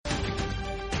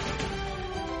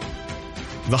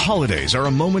The holidays are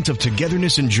a moment of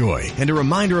togetherness and joy, and a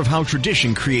reminder of how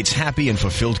tradition creates happy and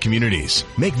fulfilled communities.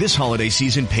 Make this holiday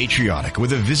season patriotic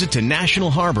with a visit to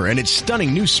National Harbor and its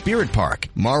stunning new Spirit Park.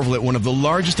 Marvel at one of the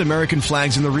largest American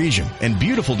flags in the region and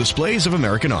beautiful displays of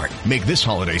American art. Make this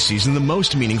holiday season the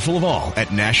most meaningful of all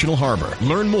at National Harbor.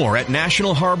 Learn more at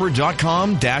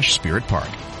nationalharbor.com/Spirit Park.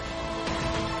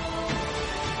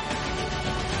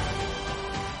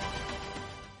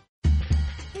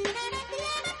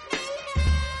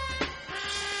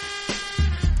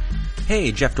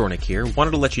 Hey, Jeff Dornick here.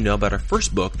 Wanted to let you know about our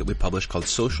first book that we published called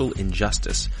Social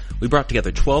Injustice. We brought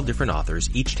together 12 different authors,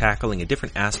 each tackling a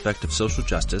different aspect of social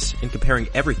justice and comparing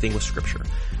everything with Scripture.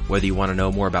 Whether you want to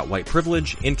know more about white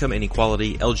privilege, income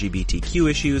inequality, LGBTQ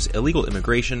issues, illegal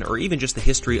immigration, or even just the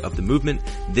history of the movement,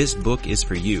 this book is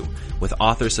for you. With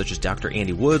authors such as Dr.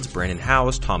 Andy Woods, Brandon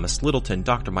Howes, Thomas Littleton,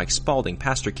 Dr. Mike Spalding,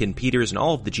 Pastor Ken Peters, and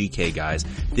all of the GK guys,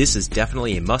 this is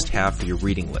definitely a must-have for your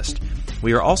reading list.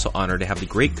 We are also honored to have the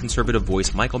great conservative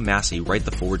voice Michael Massey write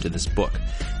the foreword to this book.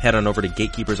 Head on over to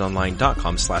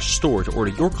gatekeepersonline.com/store to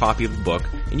order your copy of the book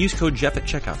and use code Jeff at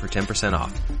checkout for 10%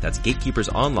 off. That's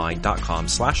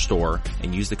gatekeepersonline.com/store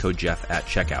and use the code Jeff at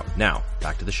checkout. Now,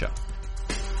 back to the show.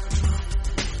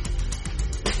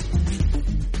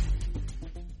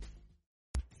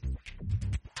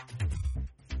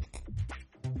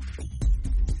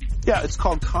 Yeah, it's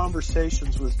called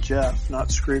Conversations with Jeff, not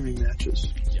Screaming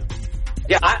Matches.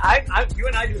 Yeah, you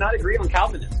and I do not agree on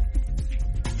Calvinism.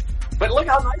 But look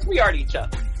how nice we are to each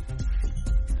other.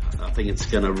 I think it's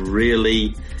going to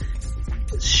really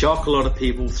shock a lot of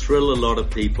people, thrill a lot of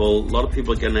people. A lot of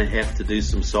people are going to have to do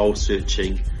some soul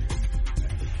searching.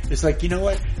 It's like, you know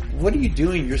what? What are you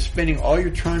doing? You're spending all your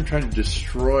time trying to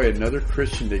destroy another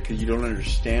Christian because you don't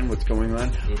understand what's going on,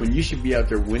 when you should be out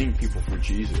there winning people for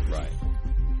Jesus. Right.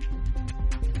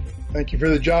 Thank you for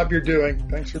the job you're doing.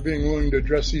 Thanks for being willing to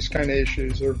address these kind of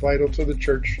issues. They're vital to the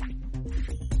church.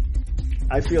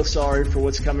 I feel sorry for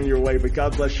what's coming your way, but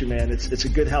God bless you, man. It's a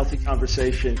good, healthy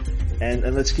conversation,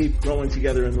 and let's keep growing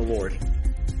together in the Lord.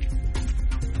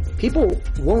 People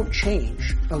won't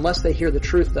change unless they hear the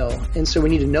truth, though. And so we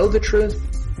need to know the truth,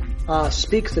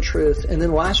 speak the truth, and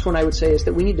then the last one I would say is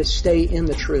that we need to stay in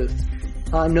the truth,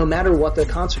 no matter what the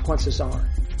consequences are.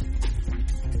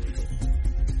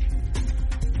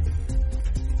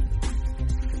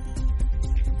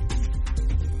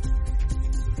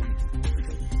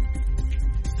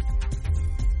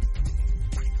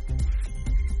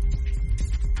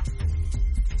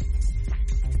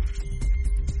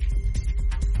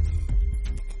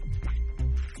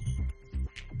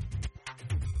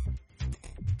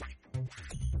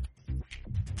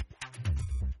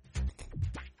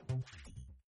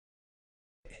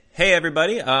 Hey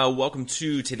everybody, welcome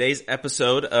to today's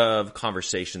episode of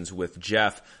Conversations with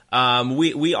Jeff.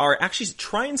 We are actually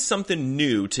trying something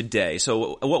new today.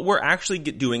 So what we're actually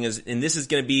doing is, and this is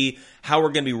going to be how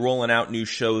we're going to be rolling out new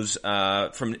shows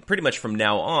from pretty much from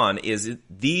now on, is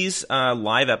these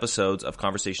live episodes of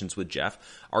Conversations with Jeff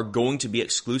are going to be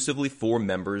exclusively for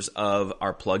members of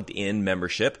our Plugged In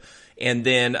membership. And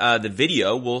then the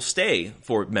video will stay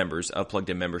for members of Plugged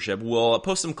In membership. We'll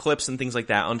post some clips and things like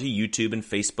that onto YouTube and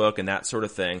Facebook and that sort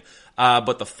of thing.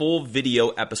 But the full video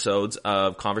episodes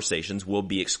of Conversations will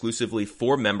be exclusively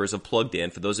for members of Plugged In.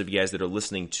 For those of you guys that are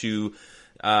listening to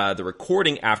the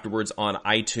recording afterwards on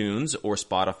iTunes or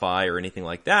Spotify or anything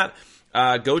like that,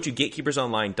 go to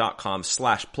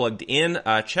gatekeepersonline.com/plugged-in.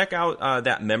 Check out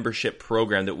that membership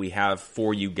program that we have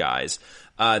for you guys.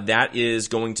 That is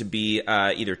going to be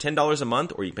either $10 a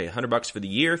month, or you pay $100 for the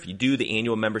year. If you do the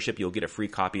annual membership, you'll get a free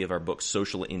copy of our book,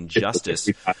 Social Injustice.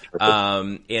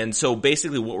 And so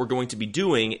basically what we're going to be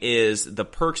doing is the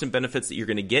perks and benefits that you're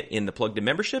going to get in the Plugged In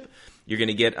membership. You're going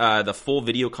to get the full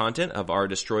video content of our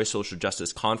Destroy Social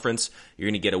Justice conference. You're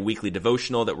going to get a weekly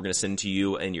devotional that we're going to send to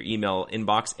you in your email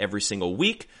inbox every single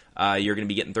week. You're going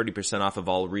to be getting 30% off of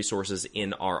all resources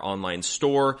in our online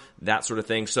store, that sort of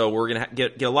thing. So we're going to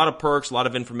get a lot of perks, a lot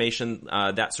of information,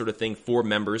 that sort of thing for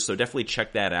members. So definitely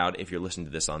check that out if you're listening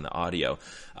to this on the audio.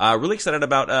 Really excited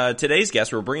about today's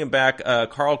guest. We're bringing back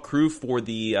Carl Crew for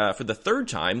the third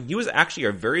time. He was actually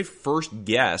our very first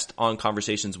guest on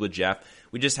Conversations with Jeff.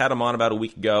 We just had him on about a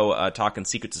week ago, talking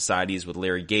secret societies with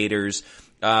Larry Gators.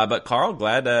 But Carl,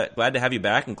 glad to have you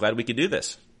back, and glad we could do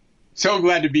this. So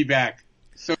glad to be back.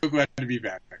 So glad to be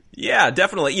back. Yeah,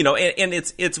 definitely. You know, and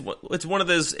it's one of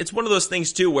those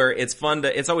things too where it's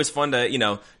always fun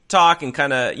to, talk and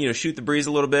kind of, shoot the breeze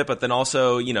a little bit, but then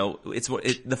also,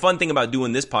 the fun thing about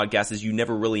doing this podcast is you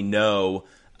never really know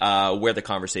where the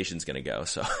conversation's going to go.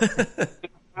 So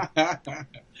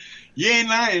you ain't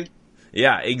lying.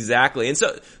 Yeah, exactly. And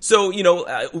so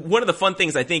one of the fun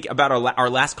things I think about our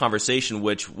last conversation,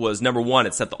 which was number one,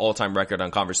 it set the all-time record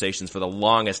on conversations for the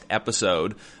longest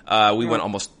episode. We went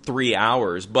almost 3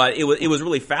 hours, but it was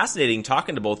really fascinating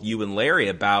talking to both you and Larry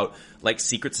about like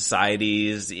secret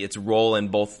societies, its role in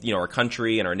both, our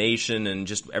country and our nation and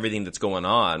just everything that's going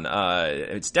on.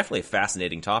 It's definitely a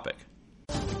fascinating topic.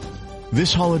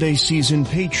 This holiday season,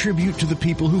 pay tribute to the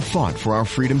people who fought for our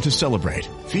freedom to celebrate.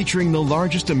 Featuring the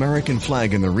largest American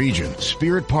flag in the region,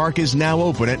 Spirit Park is now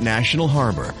open at National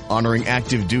Harbor, honoring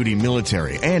active duty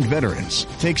military and veterans.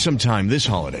 Take some time this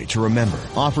holiday to remember,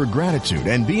 offer gratitude,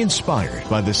 and be inspired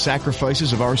by the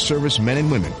sacrifices of our service men and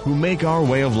women who make our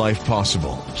way of life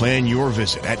possible. Plan your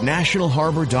visit at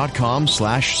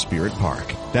nationalharbor.com/Spirit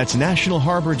Park. That's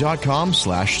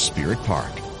nationalharbor.com/Spirit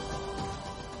Park.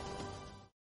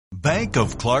 Bank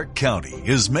of Clark County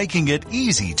is making it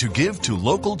easy to give to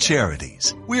local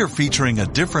charities. We're featuring a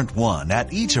different one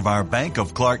at each of our Bank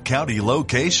of Clark County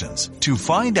locations. To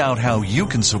find out how you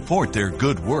can support their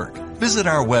good work, visit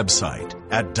our website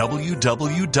at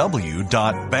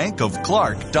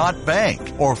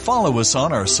www.bankofclark.bank or follow us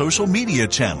on our social media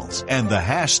channels and the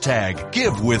hashtag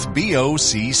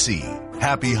GiveWithBOCC.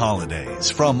 Happy holidays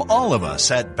from all of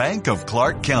us at Bank of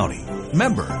Clark County.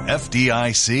 Member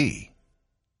FDIC.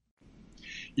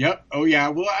 Yep. Oh, yeah.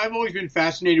 Well, I've always been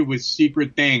fascinated with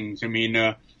secret things. I mean,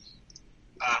 I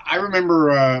remember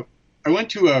I went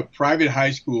to a private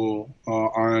high school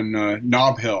on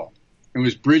Nob Hill. It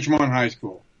was Bridgemont High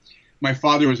School. My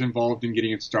father was involved in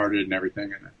getting it started and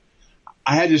everything. And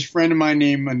I had this friend of mine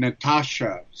named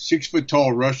Natasha,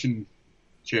 6-foot-tall Russian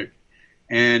chick.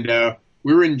 And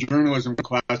we were in journalism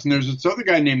class. And there's this other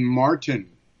guy named Martin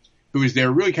who was there,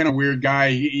 a really kind of weird guy.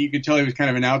 You could tell he was kind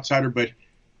of an outsider, but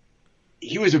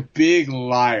he was a big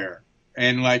liar,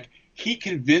 and he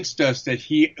convinced us that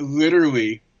he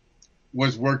literally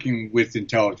was working with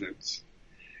intelligence.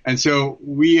 And so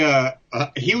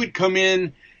he would come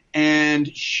in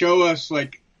and show us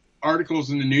articles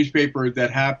in the newspaper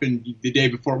that happened the day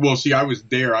before. Well, see, I was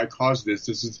there. I caused this.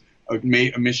 This is a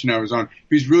mission I was on.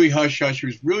 He was really hush hush. He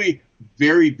was really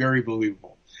very, very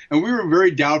believable. And we were very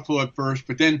doubtful at first,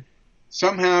 but then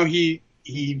somehow he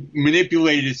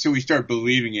manipulated it so we started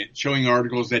believing it, showing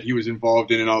articles that he was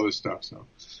involved in and all this stuff. So,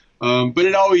 but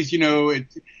it always, it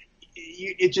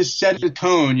just set a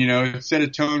tone, it set a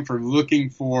tone for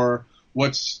looking for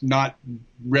what's not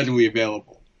readily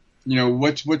available.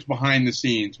 What's behind the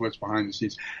scenes,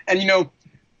 And,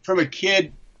 from a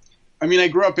kid, I mean, I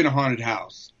grew up in a haunted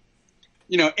house,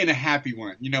 in a happy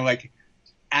one, like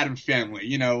Addams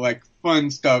Family, fun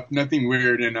stuff, nothing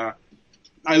weird. And,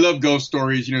 I love ghost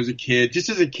stories, as a kid. Just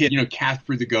as a kid,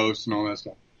 Casper the Ghost and all that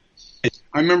stuff.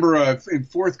 I remember in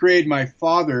 4th grade, my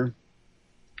father,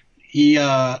 he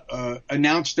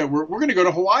announced that we're going to go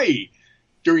to Hawaii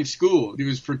during school. It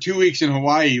was for 2 weeks in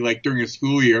Hawaii, during a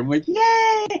school year. I'm like,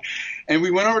 yay! And we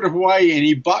went over to Hawaii, and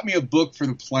he bought me a book for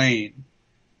the plane.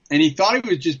 And he thought he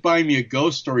was just buying me a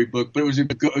ghost story book, but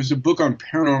it was a book on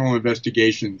paranormal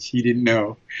investigations. He didn't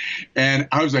know. And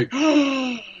I was like,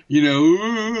 oh,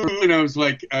 and I was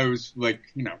like,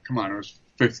 come on, I was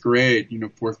 5th grade,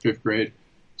 4th, 5th grade.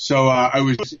 So,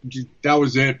 that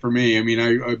was it for me. I mean,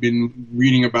 I've been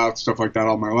reading about stuff like that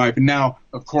all my life. And now,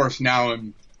 of course,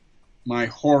 in my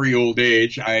hoary old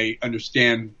age, I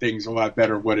understand things a lot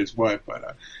better, what is what.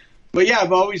 But yeah,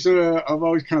 I've always kind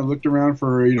of looked around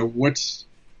for,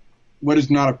 what is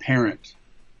not apparent.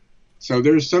 So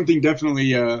there's something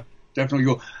definitely cool.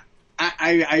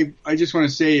 I just want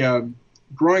to say,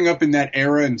 growing up in that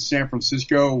era in San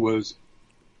Francisco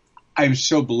I'm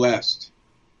so blessed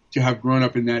to have grown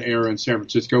up in that era in San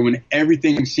Francisco when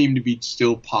everything seemed to be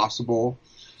still possible.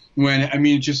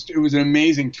 It was an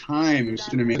amazing time. It was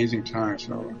an amazing time.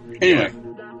 So anyway.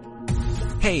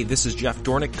 Hey, this is Jeff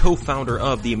Dornick, co-founder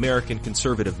of the American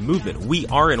Conservative Movement. We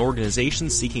are an organization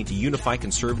seeking to unify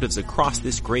conservatives across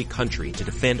this great country to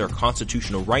defend our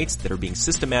constitutional rights that are being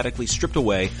systematically stripped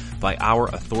away by our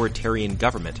authoritarian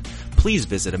government. Please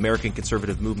visit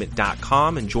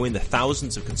AmericanConservativeMovement.com and join the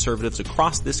thousands of conservatives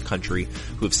across this country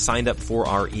who have signed up for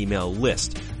our email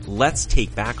list. Let's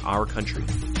take back our country.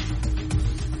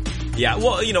 Yeah,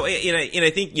 well, and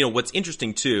I think, what's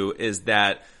interesting too is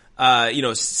that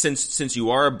since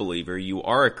you are a believer, you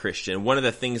are a Christian, one of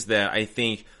the things that I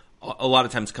think a lot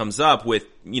of times comes up with,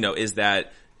 is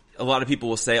that a lot of people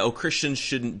will say, oh, Christians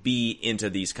shouldn't be into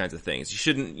these kinds of things. You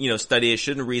shouldn't, study it,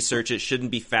 shouldn't research it,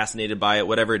 shouldn't be fascinated by it,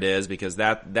 whatever it is, because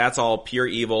that's all pure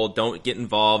evil. Don't get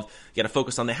involved. You got to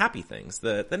focus on the happy things,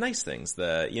 the nice things,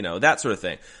 that sort of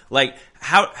thing.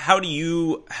 How do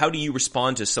you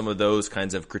respond to some of those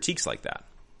kinds of critiques like that?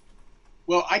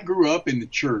 Well, I grew up in the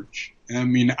church. I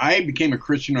mean, I became a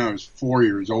Christian when I was 4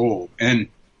 years old, and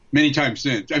many times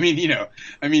since. I mean,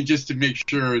 just to make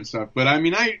sure and stuff. But I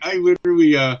mean, I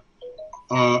literally, I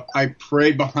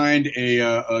prayed behind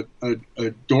a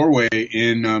doorway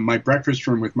in my breakfast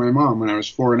room with my mom when I was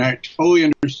 4, and I totally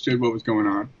understood what was going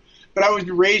on. But I was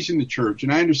raised in the church,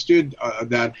 and I understood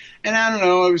that. And I don't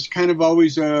know, I was kind of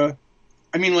always, I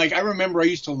remember I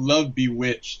used to love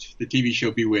Bewitched, the TV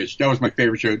show Bewitched. That was my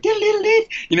favorite show.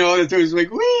 You know, it was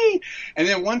like, wee! And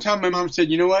then one time my mom said,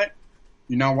 you know what?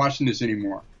 You're not watching this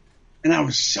anymore. And I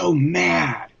was so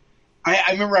mad.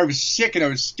 I remember I was sick and I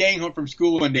was staying home from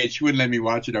school one day and she wouldn't let me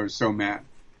watch it. I was so mad.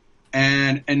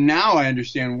 And now I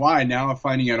understand why. Now I'm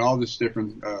finding out all this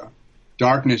different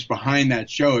darkness behind that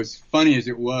show. As funny as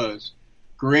it was,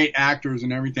 great actors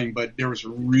and everything, but there was a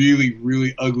really,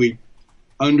 really ugly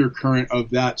undercurrent of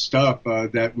that stuff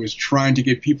that was trying to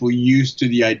get people used to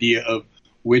the idea of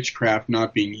witchcraft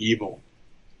not being evil.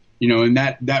 You know, and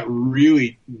that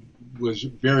really was a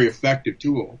very effective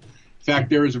tool. In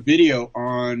fact, there was a video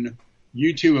on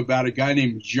YouTube about a guy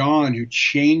named John who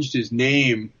changed his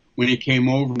name when he came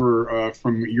over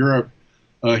from Europe.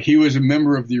 He was a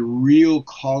member of the real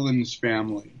Collins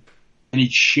family, and he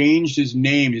changed his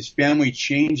name. His family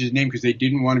changed his name because they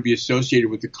didn't want to be associated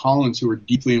with the Collins, who were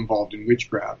deeply involved in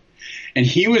witchcraft. And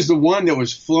he was the one that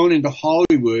was flown into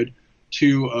Hollywood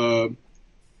to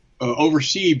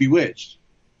oversee Bewitched,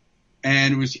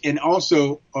 and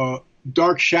also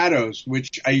Dark Shadows,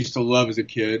 which I used to love as a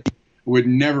kid. Would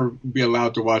never be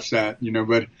allowed to watch that, you know,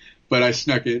 but I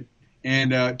snuck it.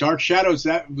 And Dark Shadows,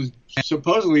 that was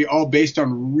supposedly all based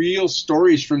on real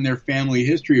stories from their family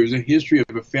history. It was a history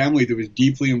of a family that was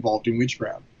deeply involved in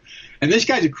witchcraft. And this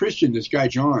guy's a Christian, this guy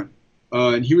John,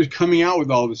 and he was coming out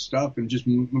with all this stuff, and just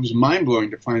it was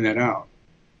mind-blowing to find that out.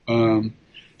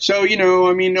 So, you know,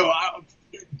 I mean,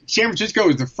 San Francisco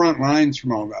was the front lines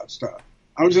from all that stuff.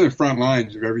 I was in the front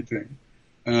lines of everything.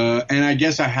 And I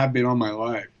guess I have been all my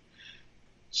life.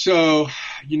 So,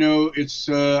 you know, it's,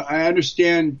 I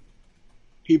understand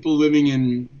people living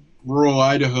in rural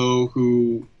Idaho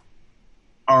who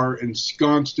are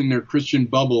ensconced in their Christian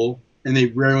bubble and they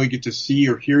rarely get to see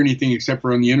or hear anything except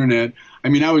for on the internet. I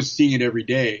mean, I was seeing it every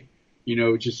day, you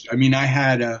know, I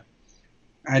had an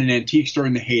antique store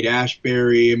in the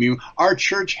Haight-Ashbury. I mean, our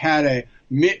church had a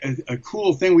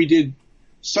cool thing. We did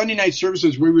Sunday night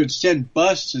services where we would send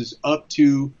buses up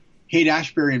to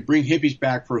Haight-Ashbury and bring hippies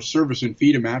back for a service and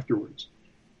feed them afterwards.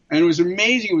 And it was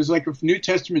amazing. It was like a New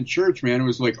Testament church, man. It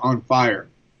was like on fire.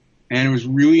 And it was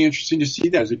really interesting to see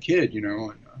that as a kid, you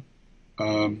know.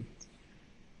 And,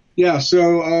 you know,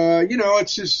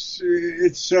 it's just,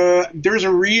 there's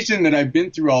a reason that I've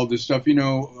been through all this stuff. You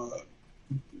know,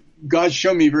 God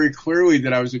showed me very clearly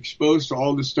that I was exposed to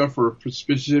all this stuff for a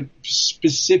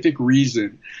specific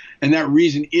reason. And that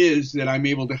reason is that I'm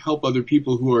able to help other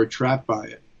people who are trapped by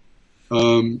it.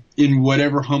 In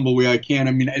whatever humble way I can.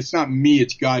 I mean, it's not me,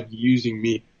 it's God using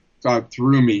me, God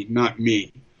through me, not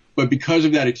me. But because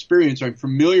of that experience, I'm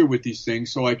familiar with these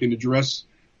things so I can address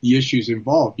the issues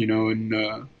involved, you know, and,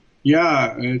 I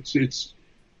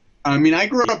mean, I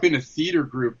grew up in a theater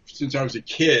group since I was a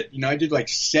kid. You know, I did like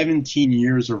 17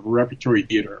 years of repertory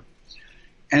theater.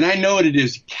 And I know what it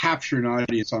is to capture an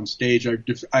audience on stage. I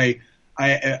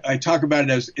talk about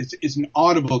it as it's an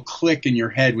audible click in your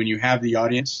head when you have the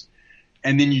audience.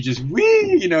 And then you just,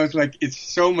 you know, it's like, it's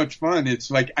so much fun.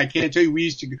 It's like, I can't tell you, we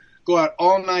used to go out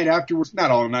all night afterwards, not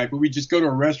all night, but we just go to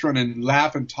a restaurant and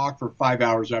laugh and talk for 5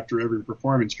 hours after every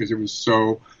performance because it was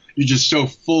you're just so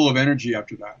full of energy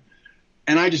after that.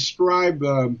 And I describe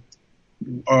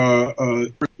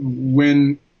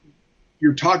when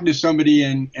you're talking to somebody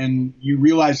and you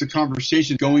realize the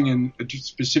conversation is going in a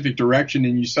specific direction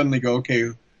and you suddenly go, okay,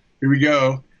 here we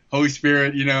go. Holy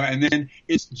Spirit, you know, and then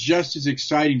it's just as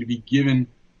exciting to be given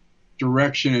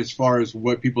direction as far as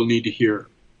what people need to hear.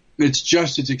 It's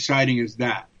just as exciting as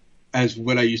that, as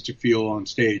what I used to feel on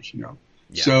stage, you know.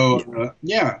 Yeah. So,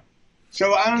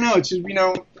 So I don't know. It's just, you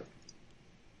know,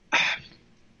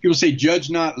 people say judge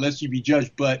not lest you be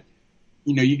judged, but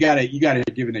you know, you gotta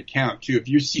give an account too. If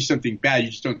you see something bad,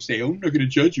 you just don't say, "Oh, I'm not going to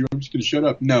judge you. I'm just going to shut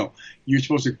up." No, you're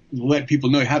supposed to let people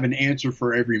know. Have an answer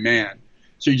for every man.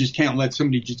 So you just can't let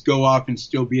somebody just go off and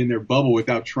still be in their bubble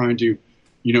without trying to,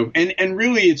 you know, and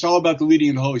really it's all about the leading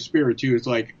of the Holy Spirit too. It's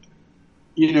like,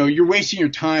 you know, you're wasting your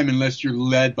time unless you're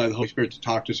led by the Holy Spirit to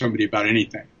talk to somebody about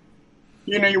anything.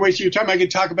 You know, you're wasting your time. I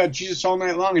could talk about Jesus all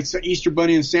night long. It's the Easter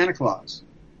Bunny and Santa Claus,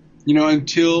 you know,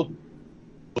 until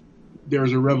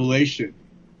there's a revelation,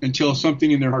 until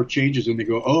something in their heart changes and they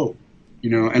go, oh,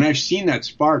 you know, and I've seen that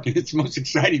spark and it's the most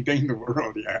exciting thing in the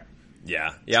world. Yeah.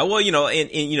 Yeah. Well,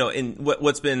 and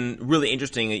what's been really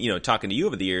interesting, talking to you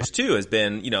over the years too, has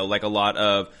been, like a lot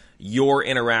of your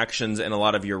interactions and a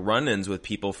lot of your run-ins with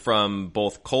people from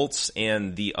both cults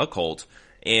and the occult.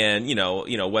 And,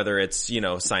 whether it's,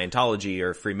 Scientology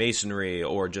or Freemasonry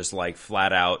or just like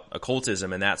flat out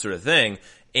occultism and that sort of thing.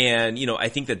 And, I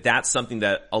think that that's something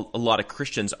that a lot of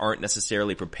Christians aren't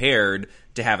necessarily prepared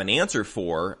to have an answer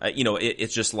for.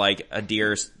 It's just like a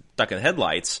deer stuck in the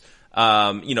headlights.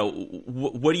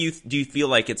 What do you feel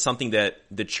like it's something that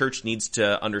the church needs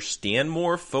to understand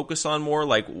more, focus on more?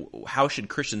 Like, how should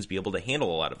Christians be able to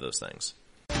handle a lot of those things?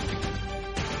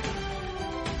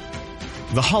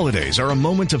 The holidays are a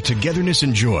moment of togetherness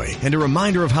and joy, and a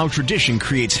reminder of how tradition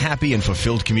creates happy and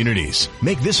fulfilled communities.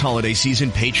 Make this holiday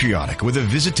season patriotic with a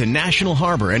visit to National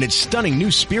Harbor and its stunning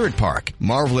new Spirit Park.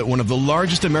 Marvel at one of the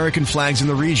largest American flags in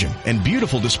the region and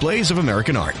beautiful displays of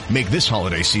American art. Make this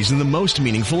holiday season the most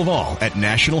meaningful of all at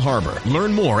National Harbor.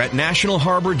 Learn more at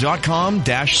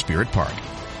nationalharbor.com/Spirit Park.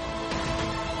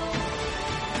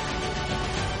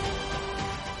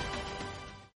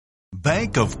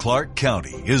 Bank of Clark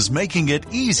County is making it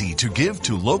easy to give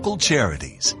to local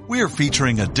charities. We're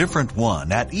featuring a different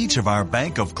one at each of our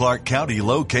Bank of Clark County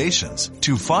locations.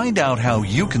 To find out how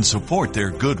you can support their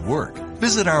good work,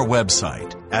 visit our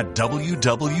website at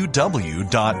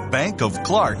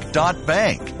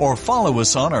www.bankofclark.bank or follow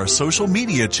us on our social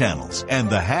media channels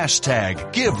and the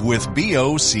hashtag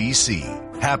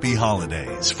GiveWithBOCC. Happy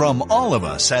holidays from all of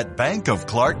us at Bank of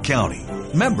Clark County.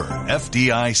 Member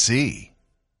FDIC.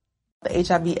 The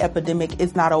HIV epidemic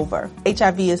is not over.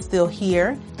 HIV is still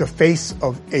here. The face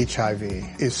of HIV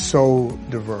is so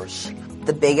diverse.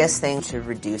 The biggest thing to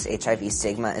reduce HIV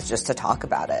stigma is just to talk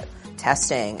about it.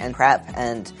 Testing and PrEP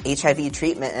and HIV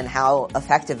treatment and how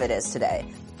effective it is today.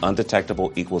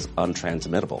 Undetectable equals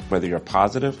untransmittable. Whether you're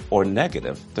positive or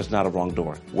negative, there's not a wrong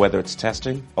door. Whether it's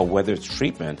testing or whether it's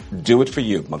treatment, do it for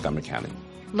you, Montgomery County.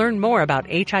 Learn more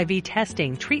about HIV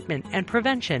testing, treatment, and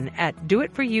prevention at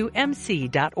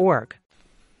doitforyoumc.org.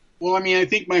 Well, I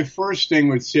think my first thing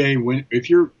would say, if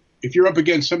you're up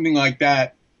against something like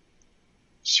that,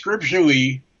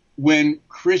 scripturally, when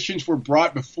Christians were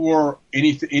brought before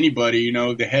anybody,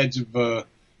 the heads of the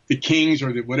kings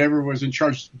or whatever was in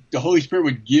charge, the Holy Spirit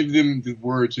would give them the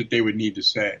words that they would need to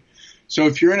say. So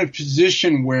if you're in a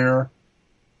position where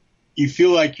you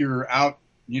feel like you're out,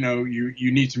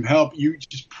 you need some help, you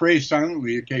just pray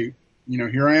silently. Okay,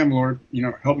 here I am, Lord,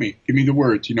 help me, give me the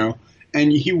words,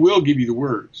 and he will give you the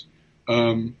words.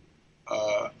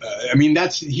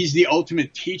 He's the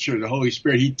ultimate teacher, the Holy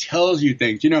Spirit. He tells you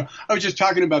things. I was just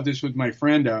talking about this with my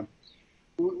friend.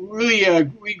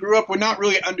 We grew up with not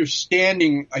really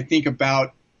understanding, I think,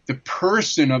 about the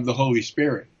person of the Holy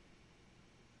Spirit.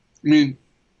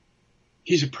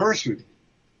 He's a person.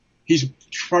 He's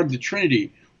part of the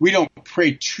Trinity. We don't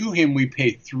pray to him, we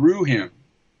pray through him.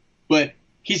 But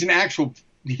he's an actual,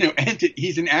 entity.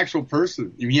 He's an actual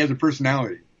person. He has a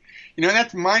personality.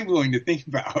 That's mind-blowing to think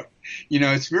about.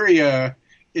 It's very,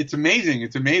 it's amazing.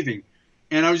 It's amazing.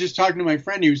 And I was just talking to my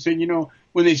friend. He was saying,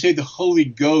 when they say the Holy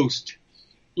Ghost,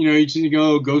 you just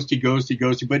go, ghosty, ghosty,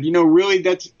 ghosty. But, really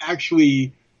that's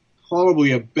actually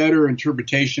probably a better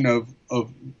interpretation of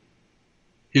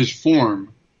his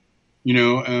form,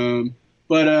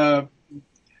 but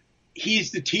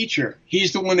he's the teacher.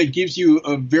 He's the one that gives you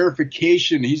a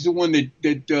verification. He's the one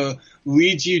that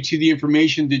leads you to the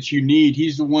information that you need.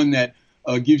 He's the one that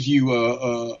gives you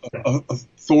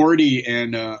authority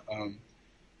and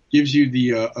gives you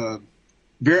the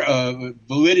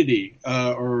validity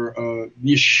or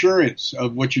the assurance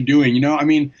of what you're doing.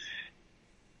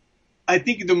 I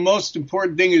think the most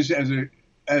important thing is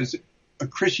as a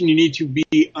Christian, you need to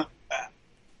be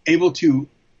able to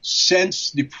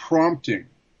sense the prompting.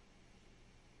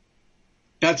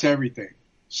 That's everything.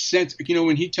 Sense,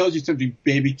 when he tells you something,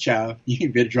 baby child,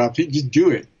 you better drop it, just do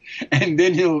it. And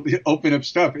then he'll open up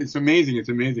stuff. It's amazing. It's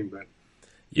amazing. But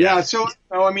yeah, so,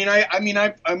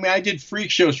 I did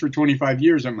freak shows for 25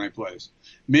 years at my place.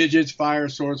 Midgets, fire,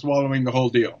 sword swallowing, the whole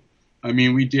deal.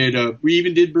 We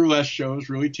even did burlesque shows,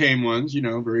 really tame ones,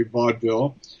 very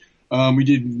vaudeville. We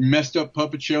did messed up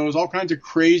puppet shows, all kinds of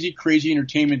crazy, crazy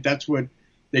entertainment. That's what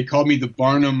they called me, the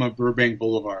Barnum of Burbank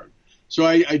Boulevard. So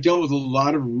I dealt with a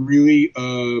lot of really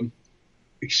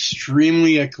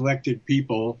extremely eclectic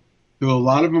people who a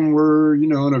lot of them were,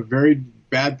 in a very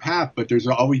bad path, but there's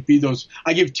always be those.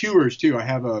 I give tours too. I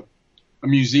have a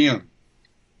museum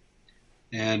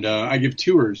and I give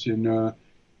tours, and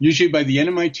usually by the end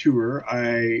of my tour,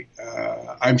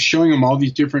 I'm showing them all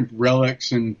these different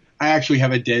relics, and I actually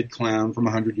have a dead clown from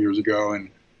 100 years ago, and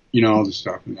all this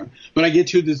stuff. But I get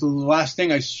to this last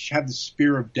thing. I have the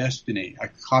Spear of Destiny, a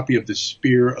copy of the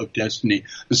Spear of Destiny,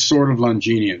 the Sword of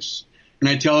Longinus. And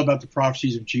I tell about the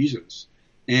prophecies of Jesus.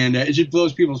 And it just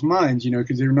blows people's minds,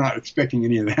 because they're not expecting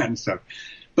any of that and stuff.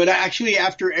 But actually,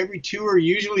 after every tour,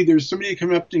 usually there's somebody that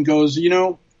comes up and goes,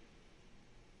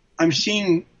 I'm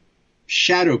seeing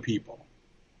shadow people.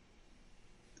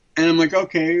 And I'm like,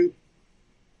 okay,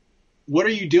 what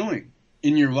are you doing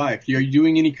in your life? Are you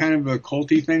doing any kind of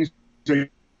occulty things? Do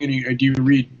you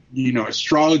read,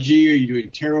 astrology? Are you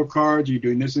doing tarot cards? Are you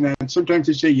doing this and that? And sometimes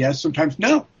they say yes, sometimes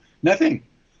no, nothing.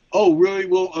 Oh, really?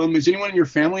 Well, is anyone in your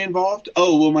family involved?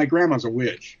 Oh, well, my grandma's a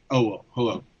witch. Oh, well,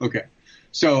 hello. Okay.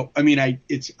 So,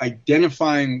 it's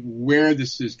identifying where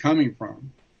this is coming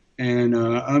from. And,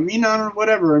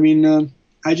 whatever.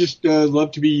 I just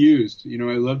love to be used. I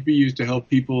love to be used to help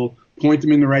people, point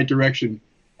them in the right direction.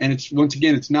 And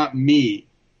it's not me.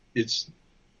 It's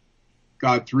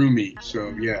God through me.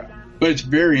 So, yeah. But it's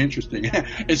very interesting.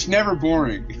 It's never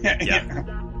boring. Yeah.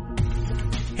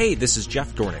 Hey, this is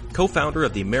Jeff Dornick, co-founder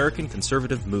of the American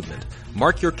Conservative Movement.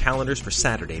 Mark your calendars for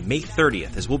Saturday, May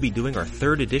 30th, as we'll be doing our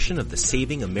third edition of the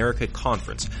Saving America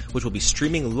Conference, which will be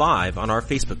streaming live on our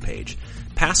Facebook page.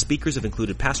 Past speakers have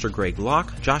included Pastor Greg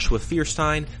Locke, Joshua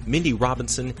Fierstein, Mindy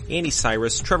Robinson, Andy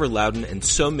Cyrus, Trevor Loudon, and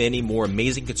so many more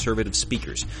amazing conservative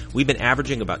speakers. We've been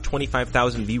averaging about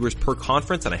 25,000 viewers per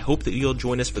conference, and I hope that you'll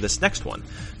join us for this next one.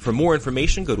 For more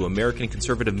information, go to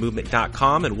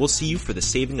AmericanConservativeMovement.com, and we'll see you for the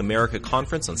Saving America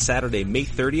Conference on Saturday, May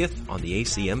 30th on the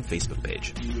ACM Facebook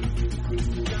page.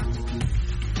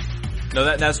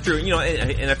 No, that's true.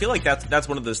 And I feel like that's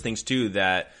one of those things too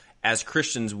that as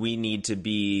Christians we need to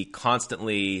be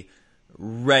constantly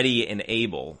ready and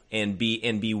able and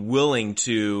be willing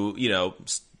to,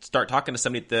 start talking to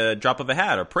somebody at the drop of a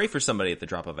hat or pray for somebody at the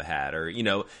drop of a hat or,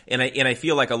 and I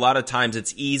feel like a lot of times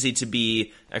it's easy to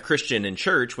be a Christian in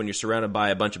church when you're surrounded by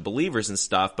a bunch of believers and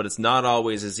stuff, but it's not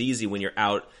always as easy when you're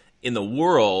out in the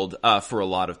world, for a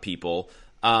lot of people.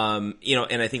 And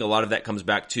I think a lot of that comes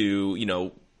back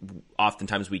to,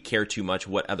 oftentimes we care too much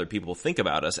what other people think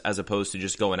about us as opposed to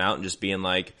just going out and just being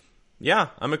like, yeah,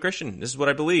 I'm a Christian. This is what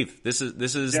I believe. This is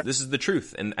the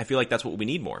truth. And I feel like that's what we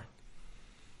need more.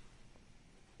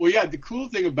 Well, yeah, the cool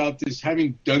thing about this,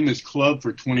 having done this club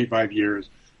for 25 years,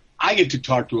 I get to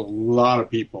talk to a lot of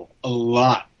people.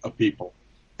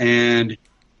 And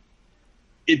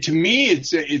to me,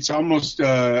 it's almost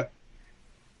an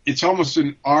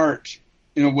art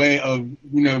in a way of,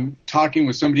 talking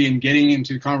with somebody and getting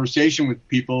into conversation with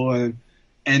people. And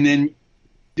then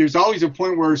there's always a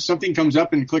point where something comes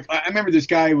up and click. I remember this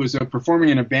guy was performing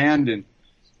in a band, and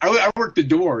I worked the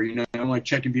door, I'm like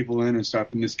checking people in and stuff.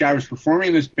 And this guy was performing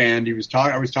in this band. I was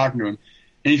talking to him,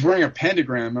 and he's wearing a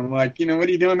pentagram. I'm like, what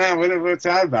are you doing now? What's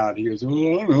that about? He goes, oh,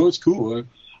 I don't know. It's cool.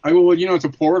 I go, well, it's a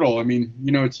portal.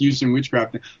 It's used in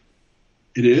witchcraft.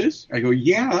 It is? I go,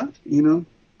 yeah,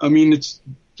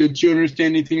 did you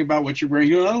understand anything about what you're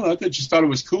wearing? I just thought it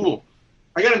was cool.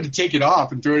 I got him to take it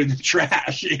off and throw it in the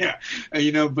trash. Yeah.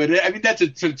 But that's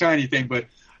a tiny thing, but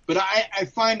I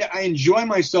find I enjoy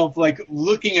myself like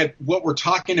looking at what we're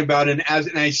talking about and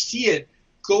I see it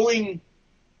going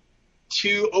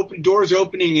to doors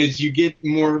opening as you get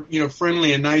more,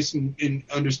 friendly and nice and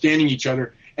understanding each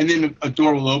other. And then a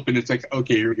door will open. It's like,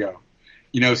 okay, here we go.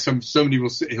 Somebody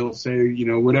he'll say,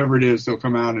 whatever it is, they'll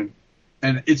come out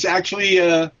and it's actually,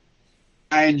 I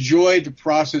enjoy the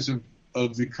process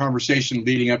of the conversation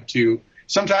leading up to,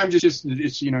 sometimes it's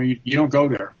you don't go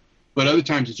there, but other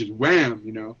times it's just wham,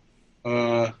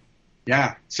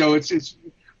 yeah. So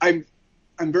I'm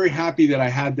very happy that I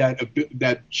had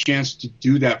that chance to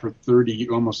do that for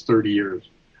almost 30 years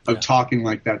of talking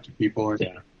like that to people.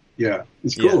 And, yeah,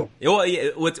 it's cool. Yeah. Well,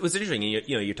 what's interesting,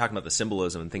 you're talking about the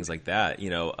symbolism and things like that.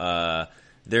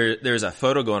 There's a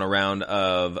photo going around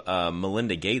of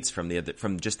Melinda Gates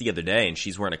from just the other day, and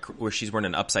she's wearing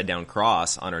an upside down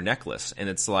cross on her necklace, and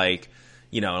it's like,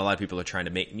 a lot of people are trying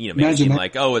to make it seem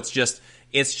like, oh, it's just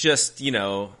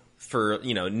for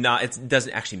not, it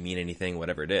doesn't actually mean anything,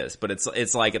 whatever it is, but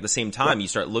it's like at the same time you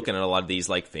start looking at a lot of these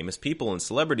like famous people and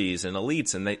celebrities and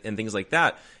elites and things like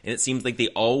that, and it seems like they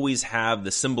always have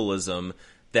the symbolism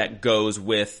that goes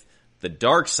with the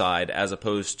dark side as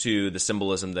opposed to the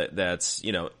symbolism that's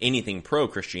anything pro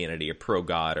Christianity or pro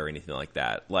God or anything like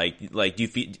that. Like do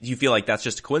you feel like that's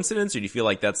just a coincidence, or do you feel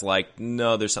like that's like,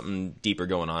 no, there's something deeper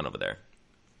going on over there?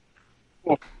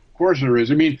 Well, of course there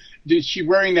is. Is she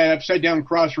wearing that upside down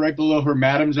cross right below her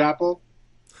Madam's apple?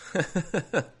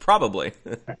 Probably.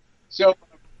 So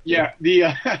yeah,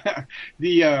 it's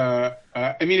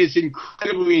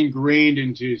incredibly ingrained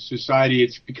into society.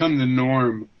 It's become the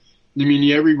norm I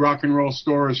mean, every rock and roll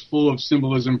store is full of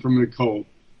symbolism from the occult.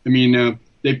 I mean,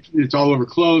 it's all over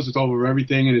clothes, it's all over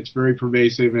everything, and it's very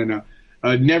pervasive. And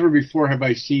never before have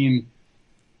I seen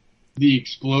the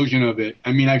explosion of it.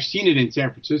 I mean, I've seen it in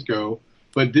San Francisco,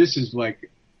 but this is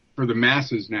like for the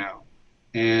masses now,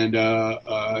 and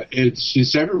it's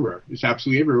just everywhere. It's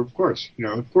absolutely everywhere. Of course,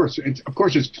 of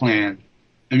course it's planned.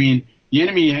 I mean, the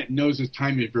enemy knows his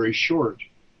time is very short,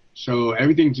 so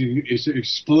everything is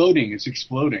exploding. It's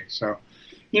exploding. So,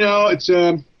 it's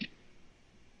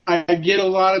I get a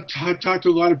lot of talk to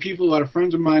a lot of people, a lot of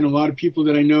friends of mine, a lot of people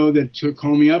that I know that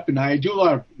call me up, and I do a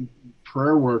lot of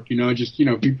prayer work.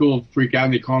 People freak out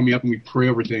and they call me up and we pray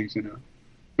over things.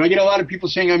 But I get a lot of people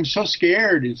saying, I'm so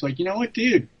scared. And it's like, you know what,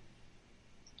 dude?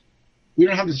 We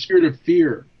don't have the spirit of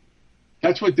fear.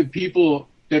 That's what the people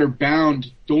that are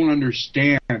bound don't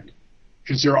understand,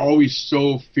 because they're always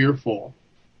so fearful.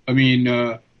 I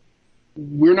mean,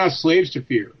 we're not slaves to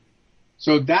fear.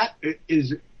 So that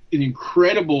is an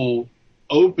incredible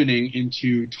opening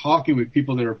into talking with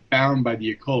people that are bound by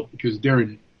the occult, because they're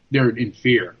in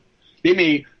fear. They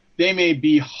may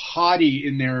be haughty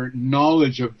in their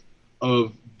knowledge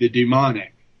of the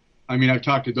demonic. I mean, I've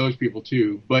talked to those people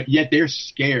too, but yet they're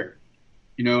scared,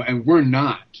 and we're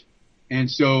not. And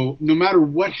so no matter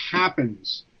what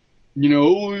happens, I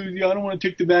don't want to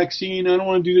take the vaccine, I don't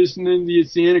want to do this, and then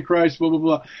it's the Antichrist, blah, blah,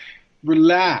 blah.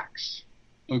 Relax,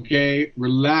 okay?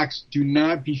 Relax. Do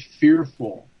not be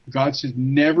fearful. God says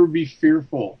never be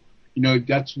fearful. We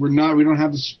don't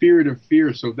have the spirit of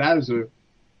fear. So that is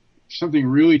something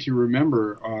really to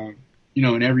remember,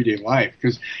 in everyday life,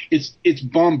 because it's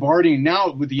bombarding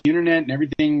now with the internet and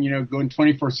everything, going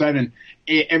 24/7.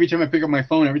 Every time I pick up my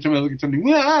phone, every time I look at something,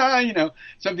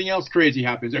 something else crazy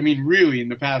happens. I mean, really, in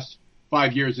the past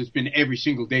 5 years, it's been every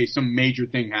single day some major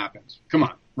thing happens. Come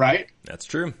on, right? That's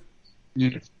true.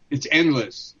 It's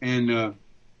endless, and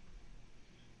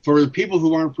for the people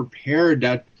who aren't prepared,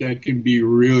 that can be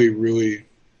really, really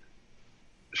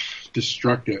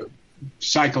destructive,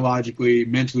 psychologically,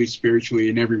 mentally, spiritually,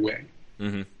 in every way.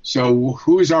 Mm-hmm. So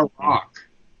who is our rock?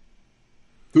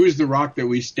 Who is the rock that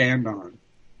we stand on?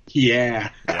 Yeah.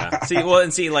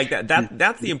 See, like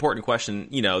that's the important question,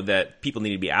 that people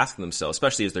need to be asking themselves,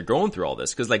 especially as they're going through all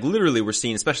this. Because, like, literally we're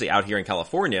seeing, especially out here in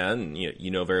California, and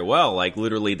you know very well, like,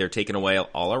 literally they're taking away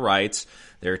all our rights.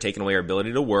 They're taking away our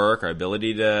ability to work, our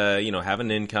ability to, have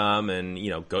an income, and,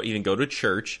 go to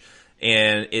church.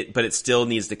 But it still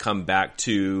needs to come back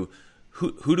to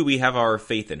who do we have our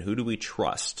faith in? Who do we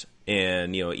trust?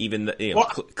 And,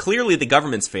 clearly the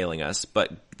government's failing us,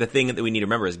 but the thing that we need to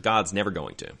remember is God's never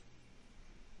going to.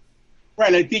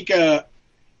 Right. I think,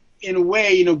 in a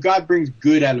way, God brings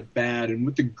good out of bad. And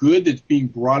with the good that's being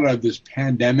brought out of this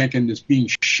pandemic and this being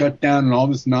shut down and all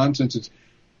this nonsense,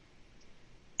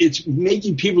 it's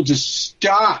making people just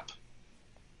stop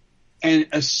and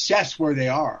assess where they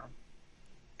are.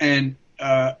 And,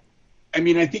 I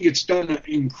think it's done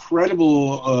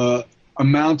incredible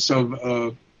amounts of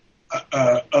the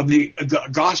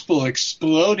gospel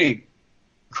exploding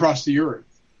across the earth.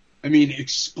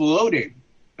 Exploding.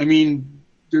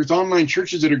 There's online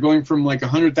churches that are going from like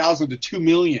 100,000 to 2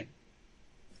 million.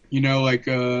 It's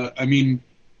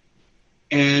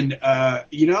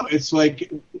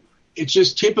like, it's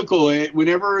just typical.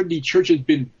 Whenever the church has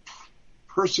been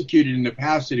persecuted in the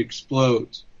past, it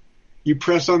explodes. You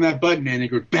press on that button and it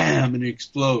goes bam, and it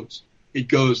explodes. It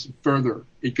goes further.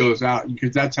 It goes out,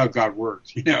 because that's how God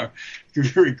works. It's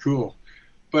very cool.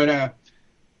 But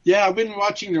I've been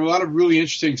watching. There are a lot of really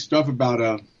interesting stuff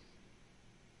about.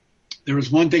 There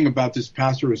was one thing about this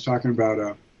pastor was talking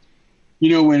about.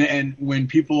 When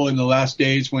people in the last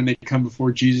days, when they come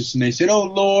before Jesus and they said, "Oh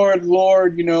Lord,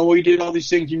 Lord, we did all these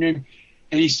things in your name,"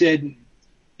 and he says,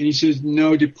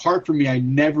 "No, depart from me, I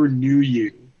never knew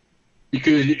you,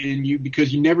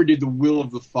 because you never did the will of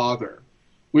the Father."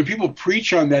 When people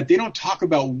preach on that, they don't talk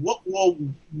about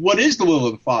what is the will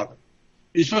of the Father?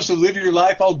 You're supposed to live your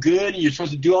life all good, and you're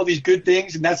supposed to do all these good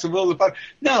things, and that's the will of the Father.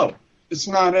 No, it's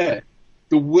not it.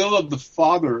 The will of the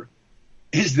Father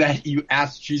is that you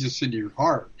ask Jesus into your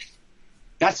heart.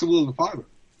 That's the will of the Father.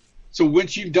 So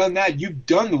once you've done that, you've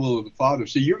done the will of the Father,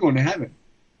 so you're going to heaven.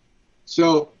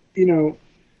 So,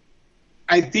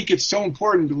 I think it's so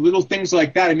important, little things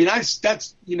like that.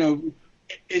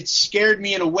 It scared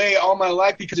me in a way all my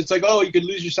life, because it's like, oh, you could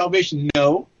lose your salvation.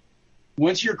 No.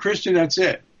 Once you're a Christian, that's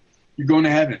it. You're going to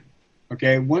heaven.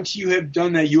 Okay? Once you have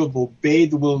done that, you have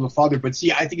obeyed the will of the Father. But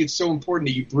see, I think it's so important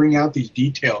that you bring out these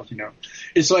details,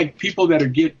 It's like people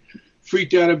that get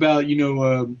freaked out about,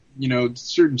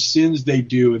 certain sins they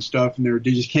do and stuff, and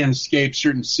they just can't escape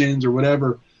certain sins or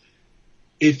whatever.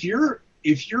 If you're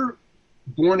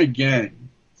born again,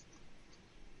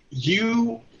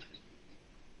 you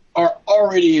are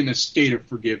already in a state of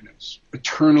forgiveness,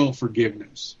 eternal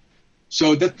forgiveness.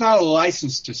 So that's not a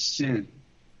license to sin.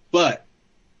 But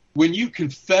when you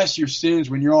confess your sins,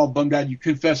 when you're all bummed out, you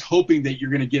confess hoping that you're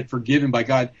going to get forgiven by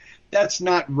God. That's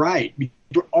not right.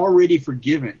 You're already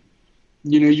forgiven.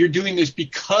 You're doing this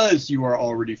because you are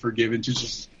already forgiven, to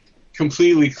just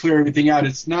completely clear everything out.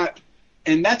 It's not,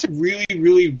 and that's a really,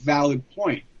 really valid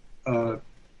point,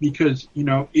 because,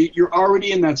 you're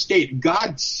already in that state.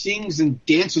 God sings and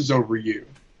dances over you.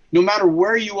 No matter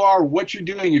where you are, what you're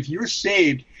doing, if you're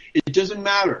saved, it doesn't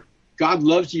matter. God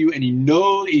loves you, and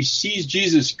he sees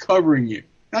Jesus covering you.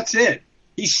 That's it.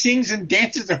 He sings and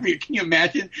dances over you. Can you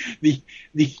imagine the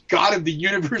God of the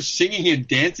universe singing and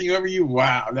dancing over you?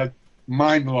 Wow, that's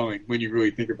mind-blowing when you really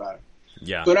think about it.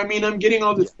 Yeah. But, I'm getting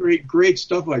all this great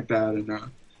stuff like that,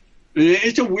 and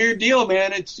it's a weird deal,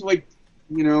 man. It's like,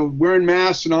 wearing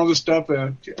masks and all this stuff.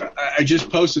 I just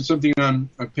posted something on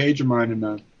a page of mine,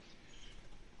 and,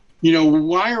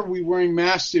 why are we wearing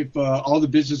masks if all the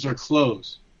businesses are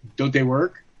closed? Don't they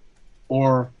work?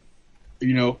 Or,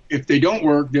 if they don't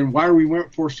work, then why are we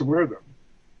forced to wear them?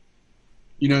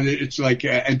 It's like,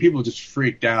 and people just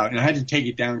freaked out. And I had to take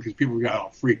it down because people got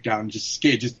all freaked out and just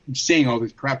scared, just saying all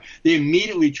this crap. They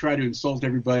immediately try to insult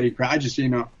everybody. I just,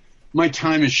 my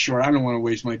time is short. I don't want to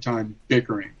waste my time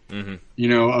bickering.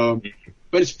 Mm-hmm.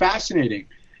 But it's fascinating.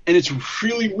 And it's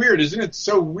really weird, isn't it?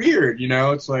 So weird,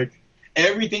 It's like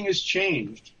everything has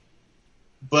changed.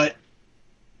 But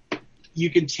you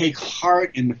can take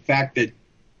heart in the fact that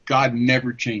God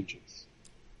never changes.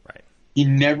 Right. He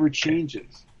never changes.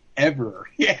 Ever.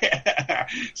 Yeah.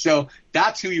 So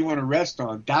that's who you want to rest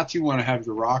on. That's who you want to have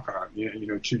the rock on.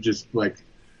 To just like,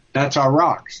 that's our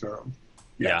rock. So,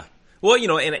 yeah. Well,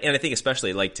 and I think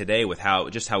especially like today with how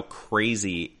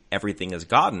crazy everything has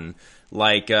gotten,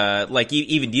 like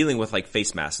even dealing with like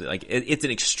face masks, like it's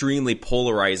an extremely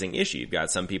polarizing issue. You've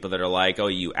got some people that are like, oh,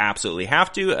 you absolutely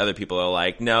have to. Other people are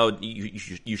like, no,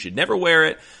 you should never wear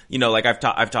it. Like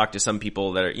I've talked to some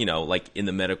people that are, like in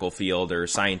the medical field or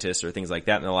scientists or things like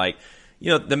that. And they're like,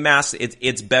 the mask,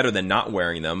 it's better than not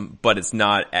wearing them, but it's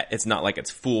not like it's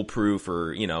foolproof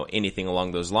or, anything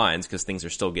along those lines, because things are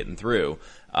still getting through.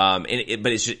 But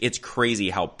it's crazy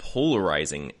how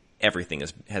polarizing everything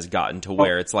has gotten to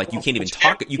where it's like you can't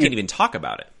even talk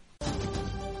about it.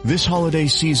 This holiday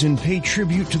season, pay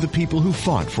tribute to the people who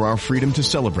fought for our freedom to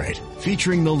celebrate.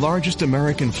 Featuring the largest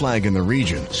American flag in the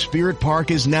region, Spirit Park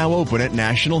is now open at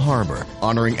National Harbor,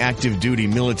 honoring active duty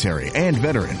military and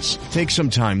veterans. Take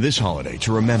some time this holiday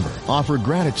to remember, offer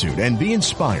gratitude, and be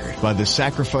inspired by the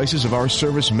sacrifices of our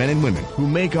service men and women who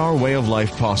make our way of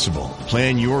life possible.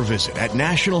 Plan your visit at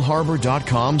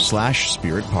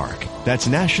nationalharbor.com/Spirit Park. That's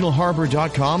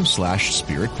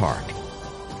nationalharbor.com/Spirit Park.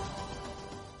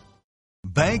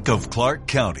 Bank of Clark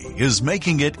County is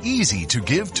making it easy to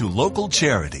give to local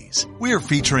charities. We're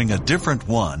featuring a different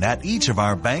one at each of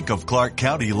our Bank of Clark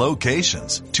County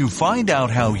locations. To find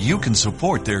out how you can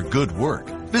support their good work,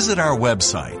 visit our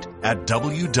website at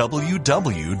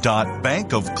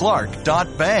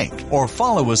www.bankofclark.bank or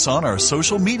follow us on our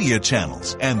social media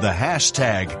channels and the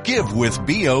hashtag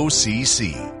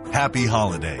GiveWithBOCC. Happy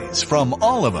holidays from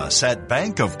all of us at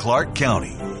Bank of Clark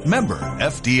County. Member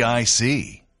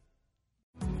FDIC.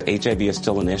 HIV is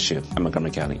still an issue in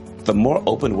Montgomery County. The more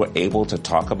open we're able to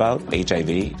talk about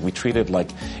HIV, we treat it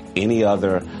like any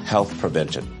other health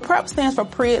prevention. PrEP stands for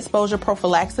pre-exposure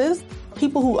prophylaxis.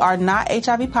 People who are not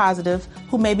HIV positive,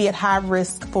 who may be at high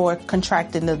risk for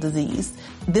contracting the disease.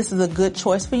 This is a good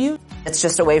choice for you. It's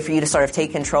just a way for you to sort of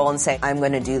take control and say, I'm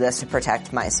going to do this to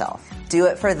protect myself. Do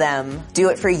it for them. Do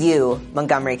it for you,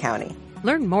 Montgomery County.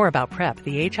 Learn more about PrEP,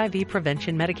 the HIV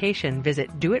prevention medication.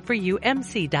 Visit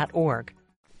doitforyoumc.org.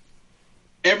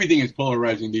 Everything is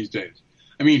polarizing these days.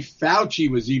 I mean, Fauci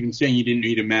was even saying you didn't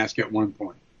need a mask at one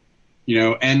point,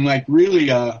 and like really,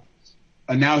 now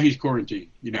he's quarantined,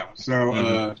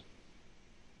 so,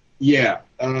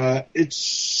 it's,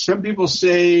 some people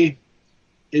say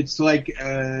it's like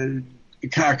a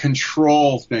kind of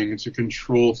control thing. It's a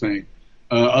control thing.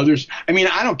 Others, I mean,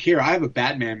 I don't care. I have a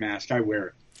Batman mask. I wear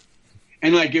it.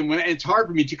 And like, it's hard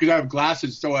for me too because I have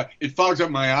glasses, so it fogs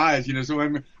up my eyes, So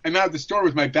I'm out at the store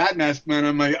with my bat mask on,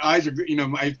 and my eyes are,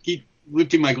 I keep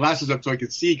lifting my glasses up so I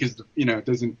can see because, it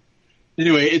doesn't.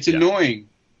 Anyway, it's annoying,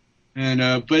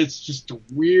 and but it's just a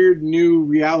weird new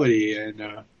reality, and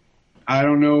I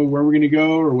don't know where we're gonna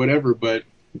go or whatever, but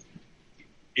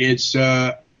it's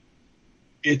very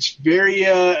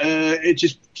it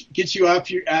just gets you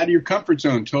out of your comfort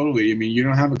zone totally. I mean, you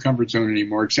don't have a comfort zone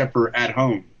anymore except for at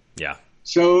home. Yeah.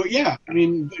 So yeah, I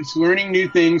mean, it's learning new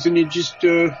things, and it just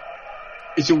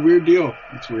it's a weird deal.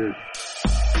 It's weird.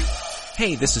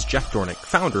 Hey, this is Jeff Dornick,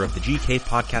 founder of the GK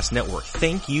Podcast Network.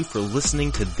 Thank you for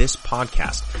listening to this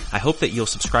podcast. I hope that you'll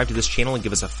subscribe to this channel and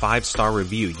give us a 5-star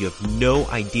review. You have no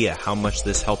idea how much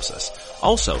this helps us.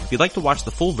 Also, if you'd like to watch the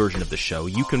full version of the show,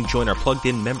 you can join our Plugged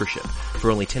In membership.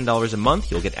 For only $10 a month,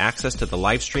 you'll get access to the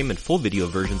live stream and full video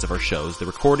versions of our shows, the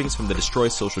recordings from the Destroy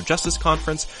Social Justice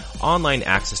Conference, online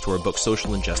access to our book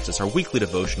Social Injustice, our weekly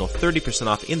devotional, 30%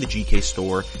 off in the GK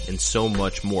store, and so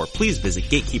much more. Please visit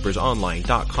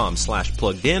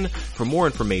gatekeepersonline.com/plugged in for more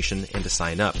information and to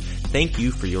sign up. Thank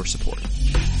you for your support.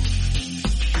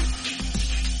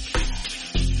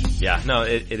 Yeah, no,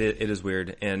 it is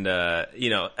weird, and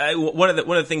one of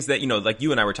the things that like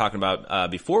you and I were talking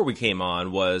about before we came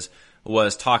on was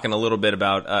talking a little bit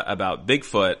about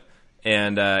Bigfoot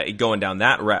and going down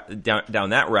that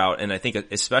route, and I think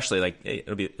especially like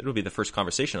it'll be the first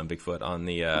conversation on Bigfoot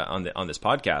on this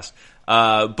podcast,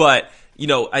 but.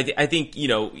 I think,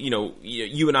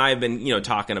 you and I have been,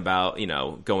 talking about,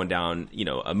 going down,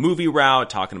 a movie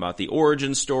route, talking about the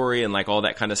origin story and like all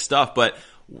that kind of stuff. But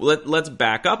let's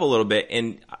back up a little bit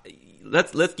and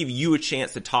let's give you a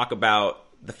chance to talk about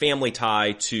the family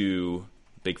tie to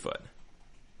Bigfoot.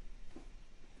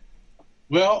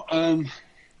 Well,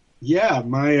 yeah,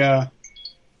 my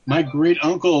great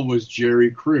uncle was Jerry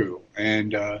Crew,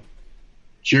 and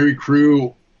Jerry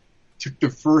Crew took the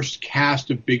first cast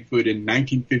of Bigfoot in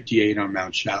 1958 on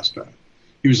Mount Shasta.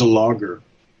 He was a logger,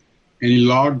 and he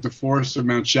logged the forests of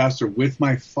Mount Shasta with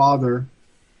my father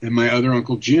and my other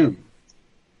Uncle Jim.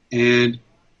 And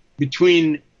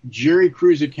between Jerry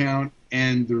Crew's account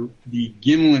and the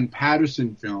Gimel and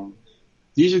Patterson film,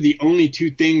 these are the only two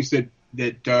things that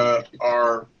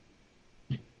are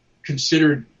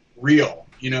considered real,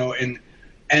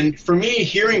 And for me,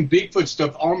 hearing Bigfoot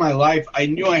stuff all my life, I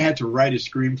knew I had to write a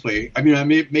screenplay. I mean, I'm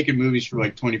making movies for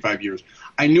like 25 years.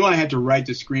 I knew I had to write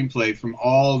the screenplay from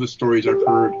all the stories I've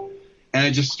heard. And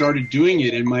I just started doing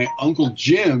it. And my Uncle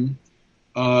Jim,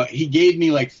 he gave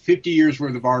me like 50 years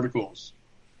worth of articles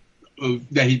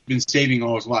that he'd been saving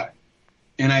all his life.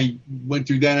 And I went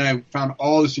through that and I found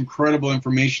all this incredible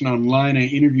information online. I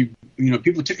interviewed,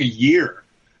 people. It took a year.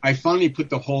 I finally put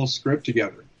the whole script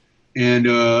together. And,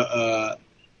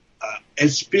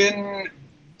 it's been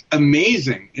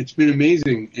amazing. It's been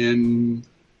amazing. And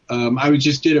I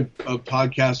just did a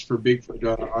podcast for Bigfoot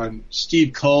on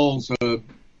Steve Cull's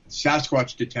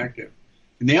Sasquatch Detective.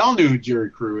 And they all knew who Jerry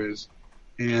Crew is.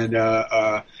 And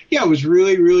yeah, it was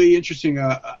really, really interesting.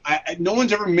 No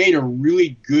one's ever made a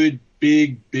really good,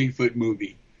 big Bigfoot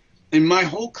movie. And my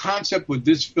whole concept with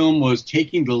this film was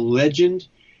taking the legend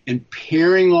and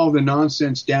paring all the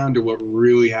nonsense down to what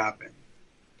really happened.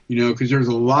 Because there's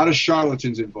a lot of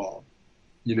charlatans involved.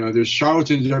 There's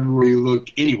charlatans everywhere you look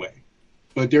anyway.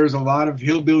 But there's a lot of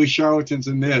hillbilly charlatans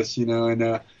in this, and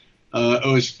it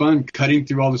was fun cutting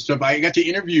through all the stuff. I got to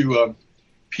interview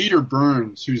Peter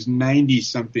Burns, who's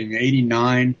 90-something,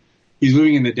 89. He's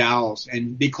living in the Dalles,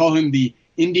 and they call him the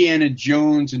Indiana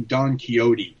Jones and Don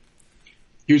Quixote.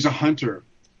 He was a hunter.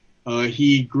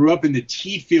 He grew up in the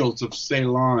tea fields of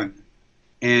Ceylon,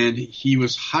 and he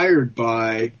was hired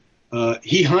by...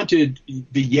 he hunted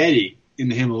the Yeti in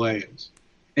the Himalayas,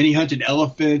 and he hunted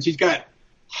elephants. He's got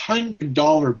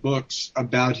 $100 books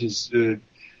about his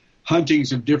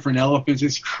huntings of different elephants.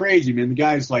 It's crazy, man. The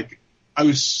guy's like, I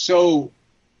was so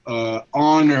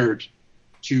honored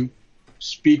to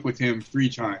speak with him 3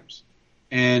 times.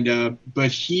 And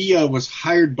but he was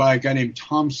hired by a guy named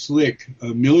Tom Slick, a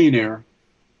millionaire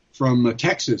from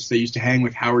Texas. They used to hang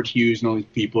with Howard Hughes and all these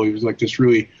people. He was like this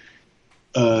really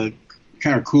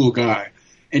kind of cool guy.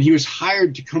 And he was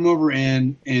hired to come over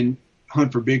and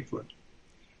hunt for Bigfoot.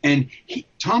 And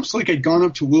Tom Slick had gone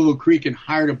up to Willow Creek and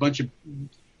hired a bunch of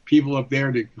people up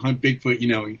there to hunt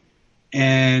Bigfoot,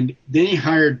 And then he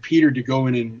hired Peter to go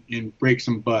in and kick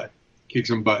some butt.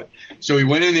 So he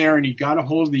went in there and he got a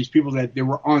hold of these people that they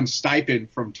were on stipend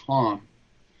from Tom.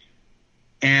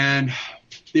 And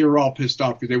they were all pissed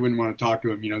off because they wouldn't want to talk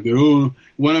to him.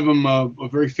 One of them, a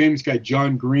very famous guy,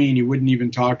 John Green, he wouldn't even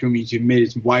talk to him. He made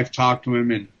his wife talk to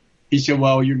him, and he said,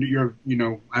 "Well, you're,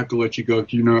 I have to let you go.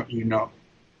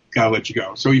 Gotta let you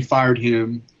go." So he fired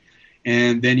him,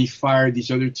 and then he fired these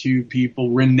other 2 people,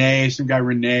 some guy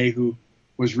Renee, who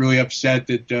was really upset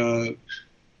that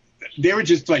they were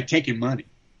just like taking money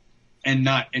and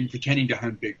pretending to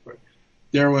hunt Bigfoot.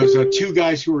 There was 2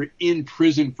 guys who were in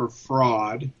prison for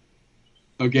fraud.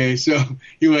 Okay, so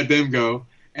he let them go.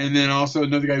 And then also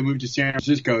another guy who moved to San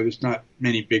Francisco. There's not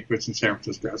many Bigfoots in San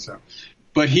Francisco. So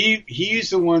But he's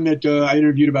the one that I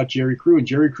interviewed about Jerry Crew, and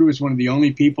Jerry Crew is one of the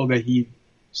only people that he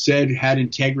said had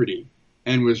integrity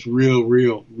and was really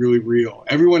real.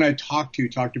 Everyone I talked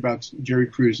about Jerry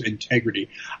Crew's integrity.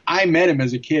 I met him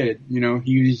as a kid. You know,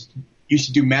 he used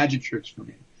to do magic tricks for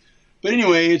me. But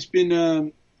anyway, it's been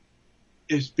an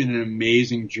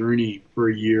amazing journey for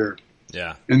a year.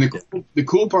 Yeah. And the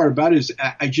cool part about it is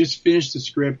I just finished the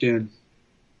script, and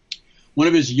one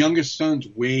of his youngest sons,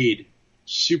 Wade,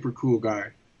 super cool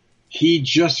guy, he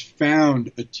just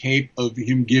found a tape of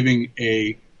him giving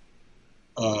a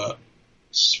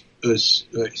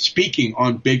speaking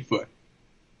on Bigfoot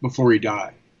before he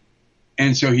died.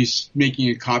 And so he's making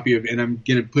a copy of it, and I'm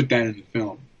going to put that in the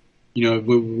film. You know,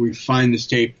 we find this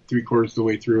tape 3/4 of the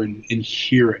way through and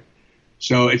hear it.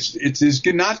 So it's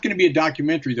not going to be a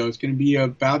documentary, though. It's going to be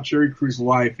about Jerry Crew's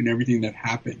life and everything that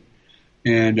happened.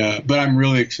 And but I'm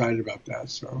really excited about that.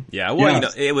 So yeah, well, you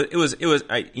know, it was.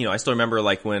 I still remember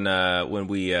like when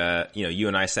we you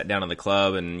and I sat down in the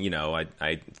club, and you know,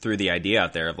 I threw the idea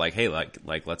out there of like, hey, like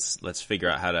let's figure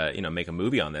out how to make a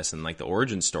movie on this and like the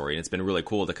origin story. And it's been really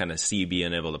cool to kind of see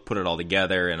being able to put it all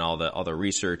together and all the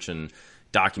research and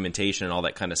documentation and all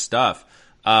that kind of stuff.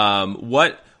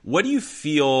 What do you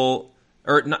feel,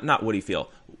 or not what do you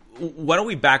feel? Why don't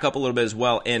we back up a little bit as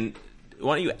well, and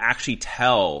why don't you actually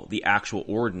tell the actual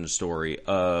origin story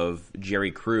of Jerry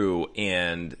Crew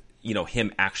and, you know,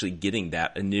 him actually getting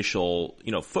that initial,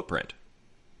 you know, footprint?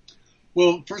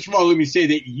 Well, first of all, let me say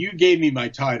that you gave me my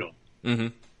title. Mm-hmm.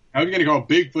 I was going to call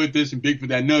Bigfoot this and Bigfoot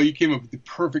that. No, you came up with the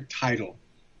perfect title,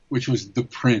 which was The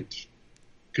Print,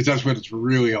 because that's what it's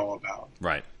really all about.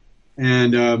 Right.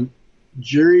 And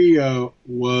Jerry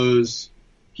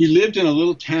he lived in a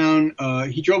little town.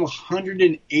 He drove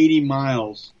 180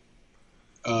 miles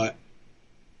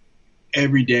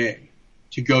every day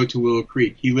to go to Willow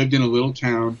Creek. He lived in a little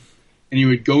town, and he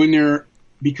would go in there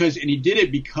and he did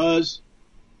it because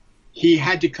he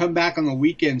had to come back on the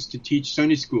weekends to teach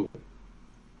Sunday school.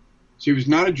 So he was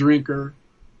not a drinker.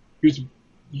 He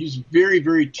was very,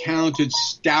 very talented,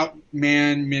 stout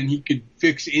man. He could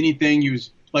fix anything. He was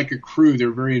like a crew.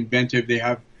 They're very inventive.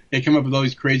 They come up with all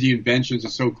these crazy inventions.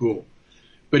 It's so cool.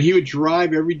 But he would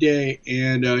drive every day,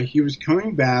 and he was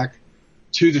coming back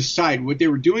to the site. What they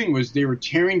were doing was they were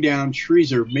tearing down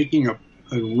trees or making a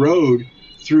road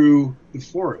through the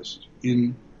forest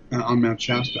on Mount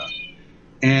Shasta.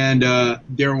 And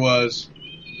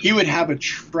he would have a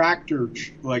tractor,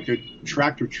 like a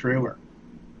tractor trailer.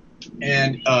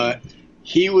 And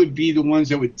he would be the ones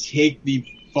that would take the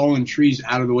fallen trees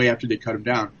out of the way after they cut them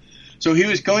down. So he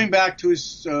was going back to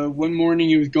his, one morning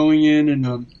he was going in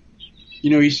and,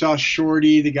 he saw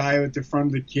Shorty, the guy at the front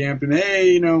of the camp, and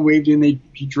hey, waved in.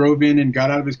 He drove in and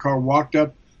got out of his car, walked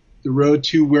up the road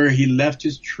to where he left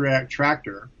his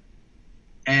tractor,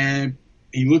 and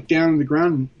he looked down on the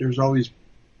ground, and there's all these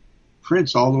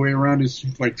prints all the way around his,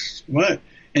 like, what?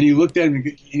 And he looked at him,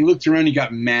 he looked around, he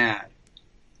got mad,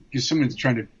 because someone's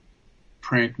trying to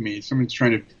prank me, someone's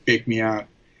trying to fake me out.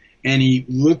 And he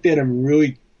looked at him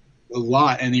really a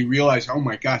lot, and he realized, oh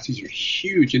my gosh, these are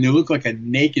huge, and they look like a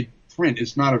naked print.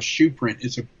 It's not a shoe print,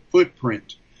 it's a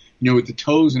footprint, with the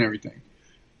toes and everything.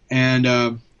 And,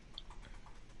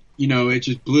 it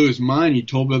just blew his mind. He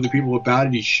told other people about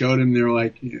it. He showed them. They're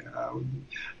like,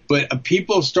 but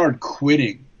people started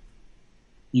quitting.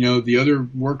 The other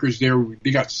workers there,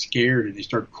 they got scared and they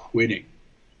started quitting.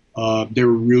 They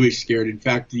were really scared. In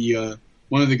fact,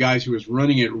 one of the guys who was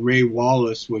running it, Ray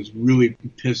Wallace, was really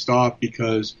pissed off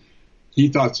because he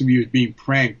thought somebody was being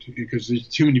pranked because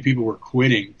too many people were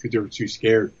quitting because they were too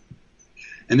scared.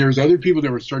 And there was other people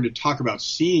that were starting to talk about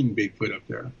seeing Bigfoot up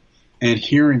there and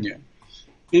hearing it.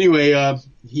 Anyway, at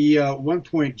one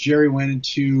point, Jerry went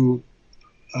into,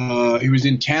 he was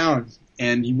in town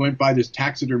and he went by this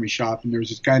taxidermy shop, and there was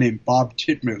this guy named Bob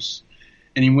Titmus,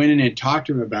 and he went in and talked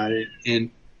to him about it.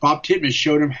 And Bob Titmus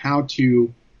showed him how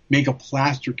to make a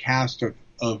plaster cast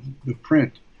of the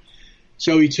print.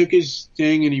 So he took his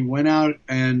thing and he went out,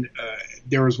 and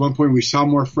there was one point we saw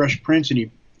more fresh prints,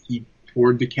 and he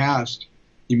poured the cast.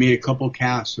 He made a couple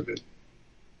casts of it.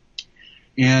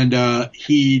 And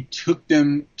he took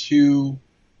them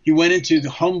he went into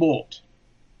Humboldt,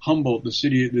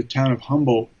 the town of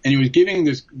Humboldt, and he was giving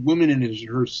this woman and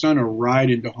her son a ride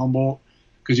into Humboldt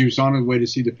because he was on his way to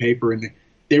see the paper, and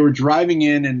they were driving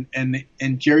in,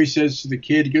 and Jerry says to the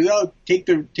kid, he goes, "Oh, take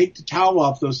the towel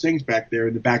off those things back there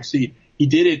in the back seat." He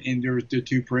did it, and there was the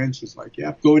two prints. It's like,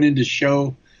 yeah, going in to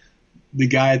show the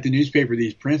guy at the newspaper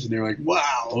these prints, and they're like,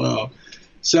 wow.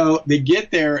 So they get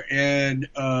there, and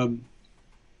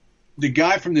the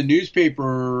guy from the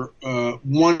newspaper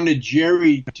wanted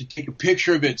Jerry to take a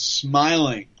picture of it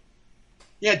smiling.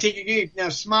 Yeah, take a gig. Now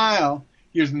smile.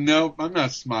 He goes, nope, I'm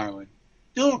not smiling.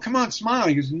 No, come on, smile.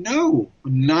 He goes, no,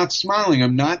 I'm not smiling.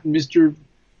 I'm not Mr.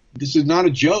 This is not a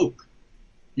joke.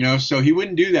 You know, so he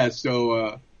wouldn't do that.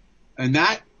 So, and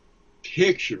that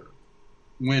picture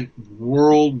went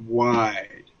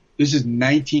worldwide. This is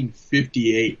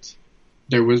 1958.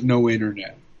 There was no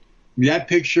internet. I mean, that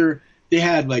picture, they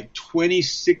had like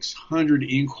 2,600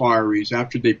 inquiries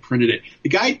after they printed it. The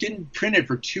guy didn't print it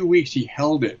for 2 weeks. He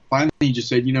held it. Finally, he just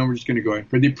said, you know, we're just going to go ahead and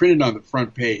print it. They printed it on the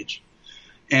front page.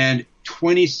 And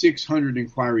 2,600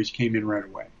 inquiries came in right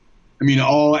away. I mean,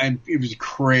 and it was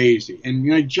crazy. And,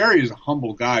 you know, Jerry is a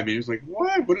humble guy. I mean, he was like,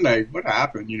 what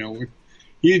happened? You know,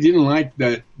 he didn't like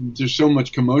that there's so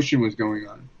much commotion was going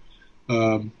on.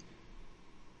 I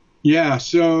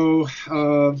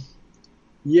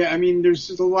mean, there's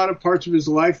a lot of parts of his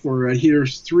life where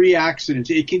there's 3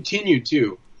 accidents. It continued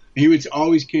too. He would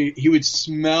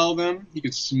smell them. He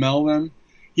could smell them.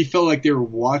 He felt like they were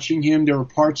watching him. There were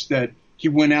parts that he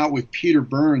went out with Peter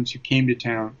Burns, who came to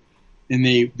town, and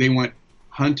they went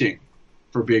hunting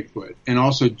for Bigfoot. And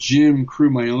also Jim Crew,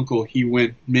 my uncle, he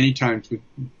went many times with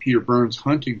Peter Burns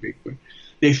hunting Bigfoot.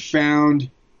 They found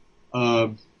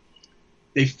the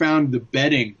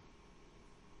bedding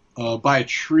by a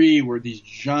tree where these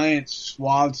giant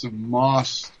swaths of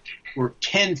moss were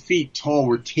 10 feet tall,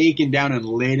 were taken down and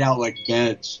laid out like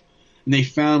beds. And they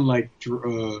found like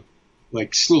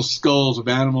little skulls of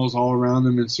animals all around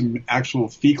them and some actual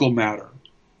fecal matter.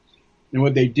 And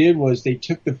what they did was they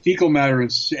took the fecal matter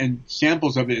and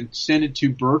samples of it and sent it to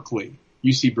Berkeley,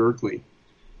 UC Berkeley.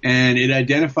 And it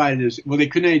identified as, well, they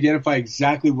couldn't identify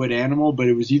exactly what animal, but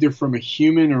it was either from a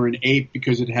human or an ape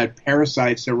because it had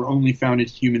parasites that were only found in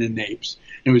human and apes.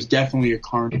 And it was definitely a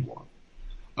carnivore.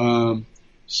 And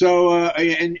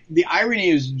the irony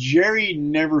is Jerry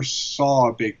never saw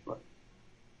a Bigfoot.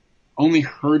 Only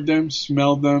heard them,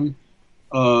 smelled them,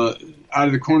 out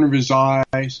of the corner of his eye,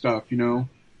 stuff, you know.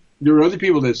 There were other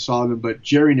people that saw them, but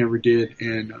Jerry never did.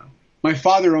 And my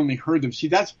father only heard them. See,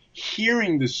 that's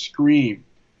hearing the scream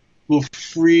will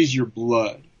freeze your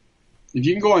blood. If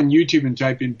you can go on YouTube and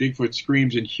type in Bigfoot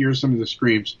screams and hear some of the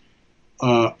screams.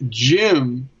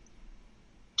 Jim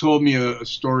told me a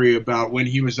story about when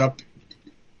he was up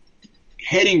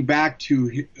heading back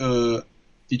to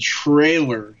the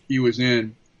trailer he was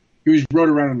in. He rode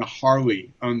around on a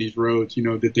Harley on these roads, you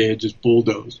know, that they had just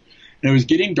bulldozed. And it was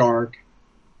getting dark.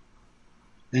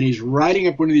 And he's riding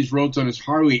up one of these roads on his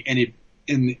Harley, and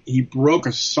he broke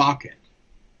a socket.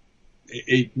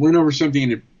 It went over something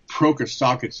and it broke a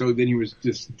socket. So then he was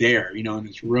just there, you know, on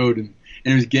this road, and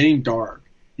it was getting dark.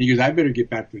 And he goes, I better get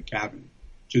back to the cabin,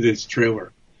 to this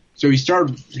trailer. So he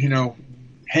started, you know,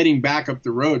 heading back up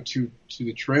the road to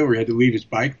the trailer. He had to leave his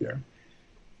bike there.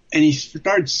 And he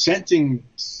started sensing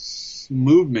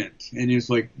movement, and it was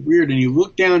like weird. And he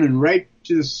looked down, and right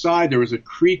to the side there was a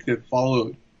creek that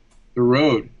followed the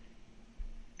road,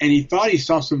 and he thought he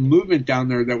saw some movement down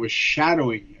there that was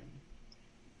shadowing him.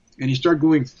 And he started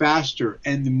going faster,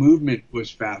 and the movement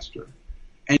was faster.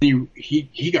 And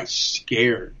he got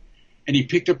scared, and he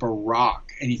picked up a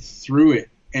rock and he threw it,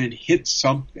 and it hit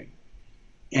something.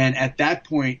 And at that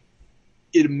point,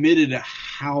 it emitted a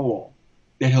howl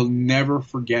that he'll never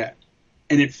forget,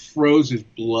 and it froze his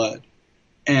blood.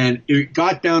 And it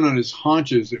got down on his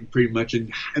haunches pretty much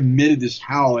and emitted this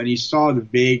howl, and he saw the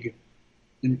vague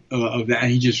of that,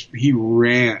 and he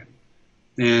ran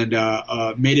and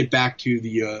made it back to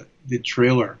the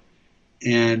trailer,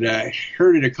 and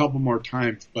heard it a couple more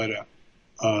times. But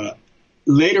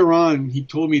later on, he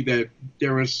told me that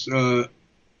there was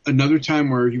another time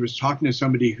where he was talking to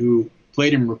somebody who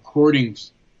played him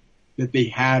recordings that they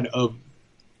had of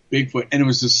Bigfoot, and it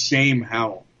was the same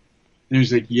howl. And he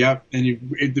was like, yep. And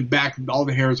all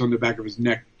the hairs on the back of his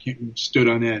neck stood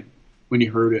on end when he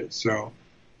heard it. So,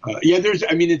 and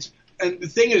the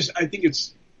thing is, I think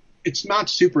it's not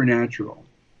supernatural.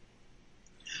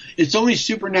 It's only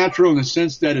supernatural in the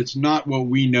sense that it's not what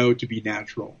we know to be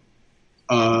natural.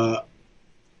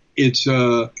 It's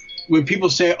when people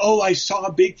say, oh, I saw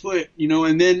a Bigfoot, you know,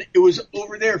 and then it was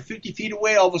over there 50 feet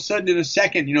away all of a sudden in a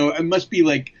second, you know, it must be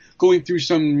like going through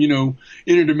some, you know,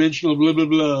 interdimensional blah, blah,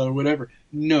 blah, or whatever.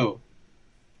 No.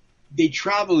 They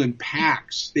travel in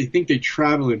packs. They think they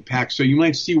travel in packs. So you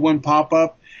might see one pop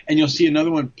up, and you'll see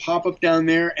another one pop up down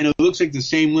there, and it looks like the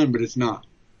same one, but it's not.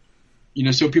 You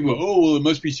know, so people go, oh, well, it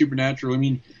must be supernatural. I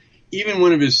mean, even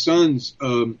one of his sons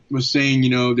was saying, you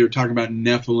know, they were talking about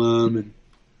Nephilim and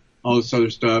all this other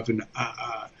stuff. And,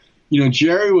 you know,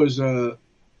 Jerry was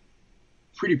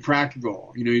pretty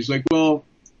practical. You know, he's like, well,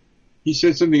 he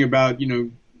said something about, you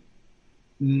know,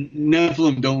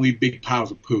 Nephilim don't leave big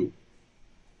piles of poo.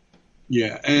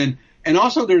 Yeah, and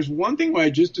also there's one thing I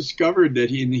just discovered that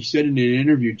he said in an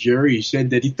interview, Jerry, he said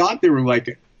that he thought they were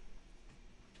like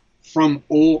from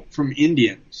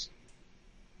Indians,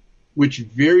 which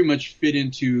very much fit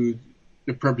into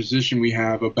the preposition we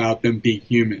have about them being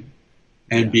human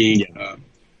and being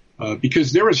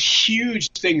because there was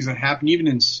huge things that happened even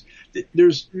in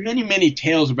there's many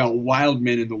tales about wild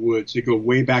men in the woods that go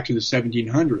way back to the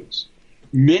 1700s.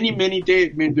 Many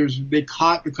days. I mean, they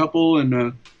caught a couple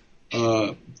and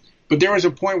but there was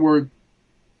a point where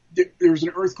there was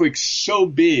an earthquake so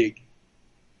big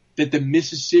that the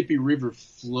Mississippi River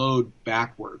flowed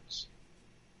backwards.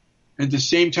 At the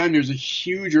same time, there's a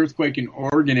huge earthquake in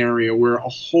Oregon area where a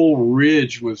whole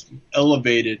ridge was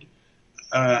elevated.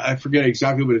 I forget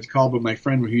exactly what it's called, but my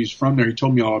friend who's from there, he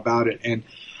told me all about it. And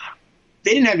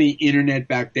they didn't have any internet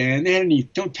back then. They had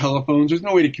no telephones. There's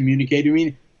no way to communicate. I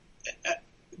mean,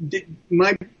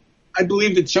 I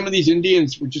believe that some of these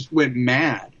Indians just went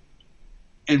mad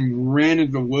and ran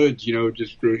into the woods,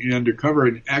 just undercover.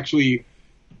 And actually,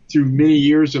 through many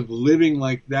years of living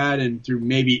like that, and through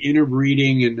maybe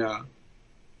interbreeding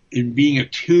and being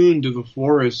attuned to the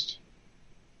forest,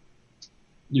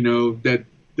 that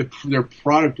their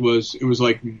product was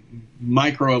like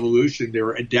microevolution. They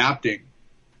were adapting.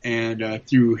 And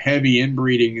through heavy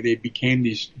inbreeding, they became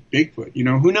these Bigfoot.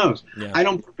 Who knows? Yeah. I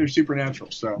don't think they're supernatural.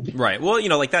 So right. Well,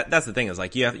 like that's the thing is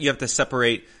like you have to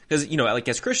separate because like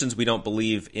as Christians we don't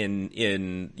believe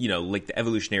in like the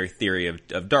evolutionary theory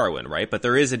of Darwin, right? But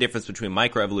there is a difference between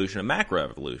microevolution and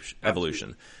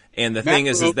macroevolution. And the thing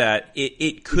is that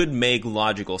it could make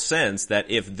logical sense that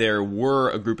if there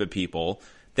were a group of people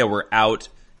that were out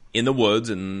in the woods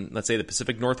in, let's say, the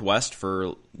Pacific Northwest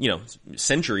for,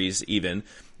 centuries even,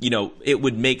 it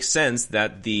would make sense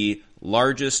that the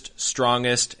largest,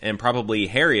 strongest, and probably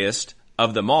hairiest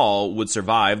of them all would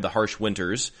survive the harsh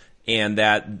winters, and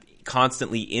that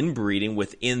constantly inbreeding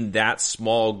within that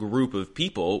small group of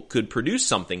people could produce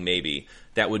something maybe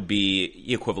that would be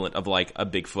equivalent of like a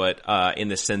Bigfoot, in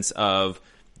the sense of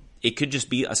it could just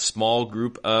be a small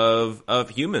group of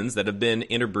humans that have been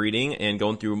interbreeding and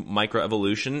going through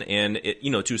microevolution, and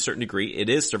to a certain degree, it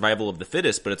is survival of the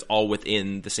fittest, but it's all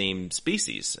within the same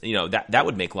species. That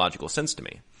would make logical sense to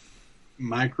me.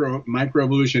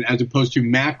 Microevolution as opposed to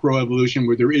macroevolution,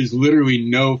 where there is literally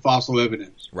no fossil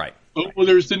evidence. Right. Oh, well,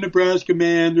 there's the Nebraska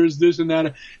man, there's this and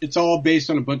that. It's all based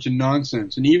on a bunch of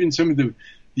nonsense. And even some of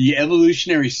the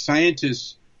evolutionary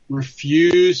scientists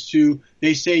refuse to,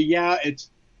 they say, yeah, it's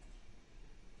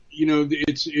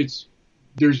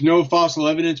there's no fossil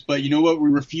evidence, but you know what? We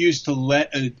refuse to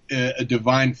let a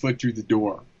divine foot through the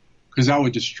door because that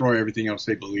would destroy everything else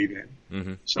they believe in.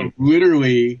 Mm-hmm. So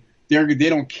literally, they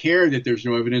don't care that there's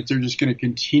no evidence. They're just going to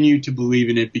continue to believe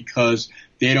in it because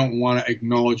they don't want to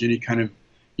acknowledge any kind of,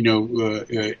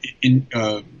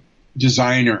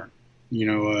 designer,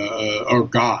 or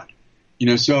God,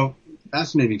 so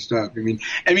fascinating stuff. I mean,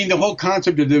 the whole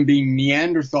concept of them being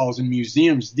Neanderthals in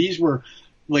museums, these were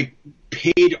like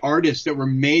paid artists that were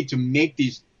made to make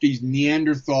these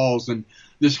Neanderthals and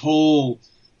this whole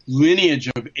lineage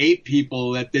of ape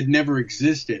people that never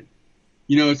existed.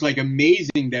 It's like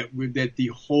amazing that we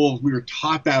were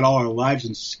taught that all our lives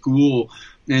in school,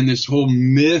 and this whole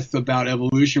myth about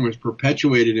evolution was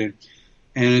perpetuated and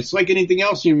it's like anything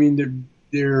else.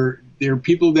 There are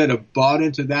people that have bought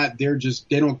into that.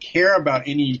 They don't care about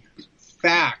any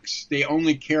facts. They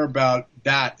only care about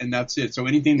that, and that's it. So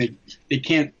anything they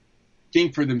can't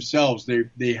think for themselves,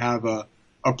 they have a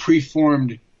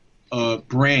preformed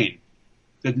brain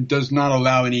that does not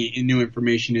allow any new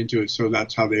information into it. So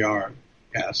that's how they are.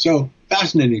 Yeah. So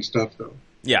fascinating stuff, though.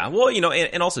 Yeah. Well,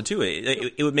 and also too,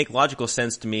 it would make logical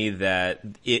sense to me that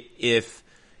if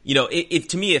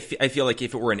I feel like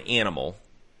if it were an animal,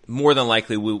 more than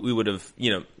likely we would have,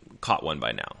 caught one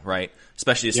by now, right?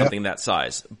 Especially something that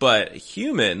size. But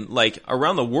human, like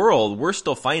around the world, we're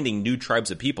still finding new tribes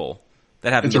of people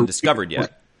that haven't been discovered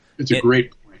yet. It's a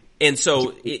great point. And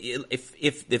so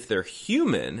if they're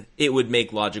human, it would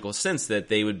make logical sense that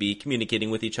they would be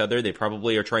communicating with each other. They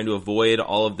probably are trying to avoid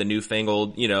all of the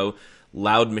newfangled,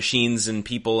 loud machines and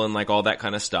people and like all that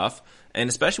kind of stuff. And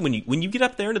especially when you get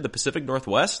up there into the Pacific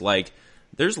Northwest, like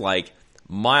there's like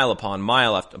mile upon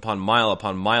mile upon mile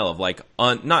upon mile of like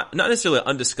not necessarily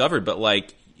undiscovered, but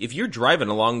like if you're driving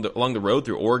along the road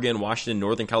through Oregon, Washington,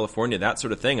 Northern California, that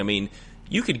sort of thing, I mean,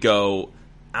 you could go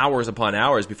hours upon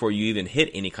hours before you even hit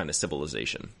any kind of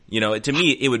civilization. To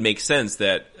me, it would make sense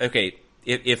that, okay,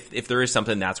 if there is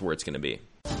something, that's where it's going to be.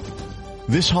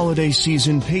 This holiday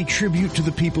season, pay tribute to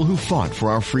the people who fought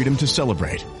for our freedom to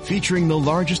celebrate. Featuring the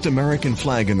largest American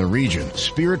flag in the region,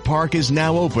 Spirit Park is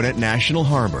now open at National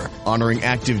Harbor, honoring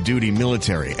active duty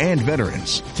military and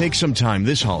veterans. Take some time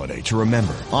this holiday to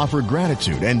remember, offer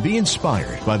gratitude, and be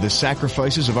inspired by the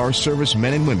sacrifices of our service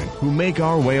men and women who make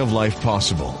our way of life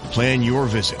possible. Plan your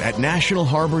visit at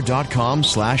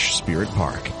nationalharbor.com/Spirit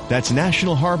Park. That's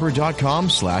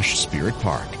nationalharbor.com/Spirit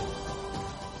Park.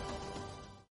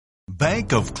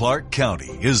 Bank of Clark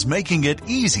County is making it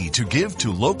easy to give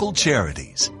to local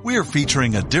charities. We're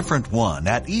featuring a different one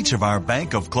at each of our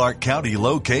Bank of Clark County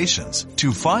locations.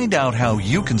 To find out how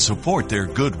you can support their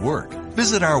good work,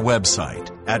 visit our website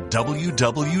at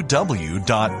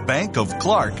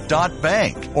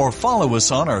www.bankofclark.bank or follow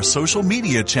us on our social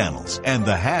media channels and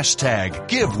the hashtag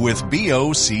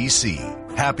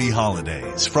GiveWithBOCC. Happy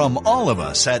holidays from all of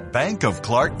us at Bank of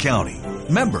Clark County.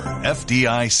 Member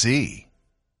FDIC.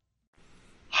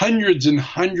 Hundreds and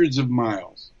hundreds of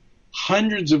miles.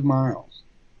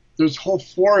 There's whole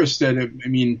forests that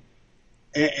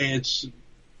it's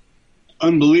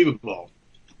unbelievable.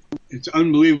 It's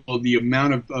unbelievable the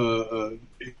amount of,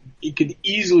 it could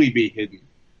easily be hidden.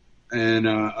 And,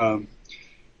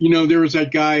 there was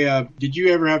that guy, did you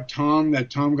ever have that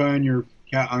Tom guy on your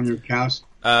cast?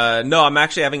 No, I'm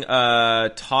actually having,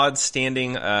 Todd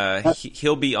Standing,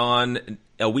 he'll be on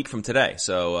a week from today.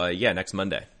 So, next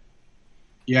Monday.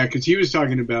 Yeah, because he was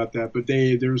talking about that, but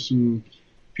there were some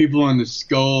people on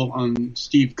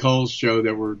Steve Cole's show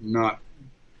that were not.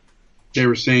 They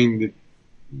were saying that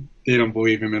they don't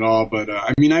believe him at all. But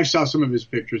I saw some of his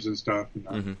pictures and stuff.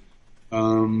 And,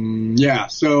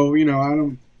 so I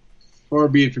don't. Far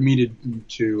be it for me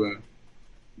to.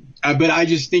 But I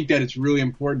just think that it's really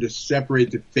important to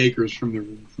separate the fakers from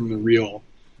the real.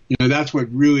 That's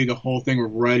what really the whole thing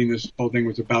with writing this whole thing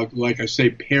was about. Like I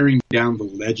say, paring down the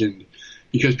legend.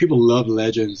 Because people love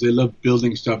legends. They love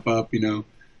building stuff up, and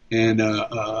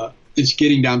it's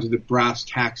getting down to the brass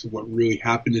tacks of what really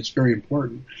happened. It's very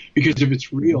important. Because if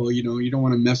it's real, you don't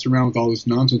want to mess around with all this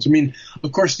nonsense.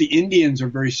 Of course, the Indians are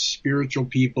very spiritual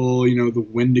people, the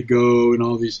Wendigo and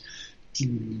all these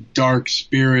dark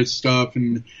spirit stuff.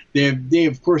 And they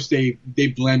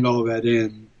blend all of that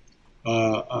in.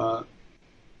 But,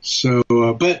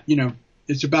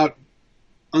 it's about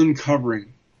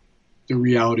uncovering the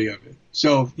reality of it.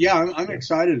 So yeah, I'm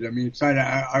excited.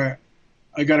 I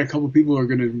got a couple people who are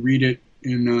going to read it,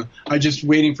 and I'm just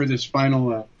waiting for this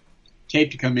final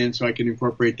tape to come in so I can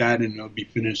incorporate that, and it'll be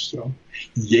finished. So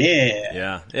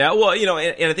yeah. Well,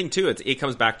 and I think too, it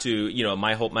comes back to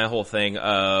my whole thing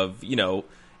of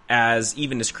as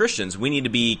Christians, we need to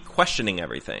be questioning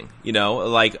everything.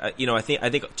 I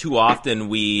think too often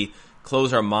we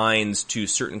close our minds to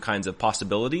certain kinds of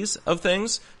possibilities of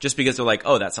things just because they're like,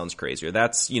 oh, that sounds crazy, or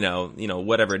that's,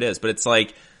 whatever it is. But it's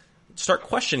like, start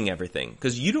questioning everything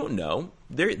because you don't know.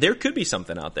 There could be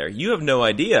something out there. You have no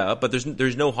idea, but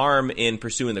there's no harm in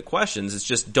pursuing the questions. It's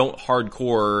just don't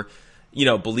hardcore,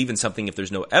 believe in something if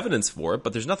there's no evidence for it.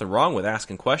 But there's nothing wrong with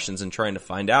asking questions and trying to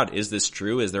find out, is this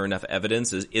true? Is there enough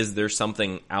evidence? Is there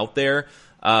something out there?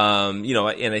 And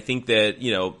I think that,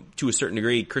 to a certain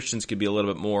degree, Christians could be a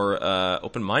little bit more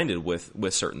open-minded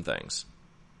with certain things.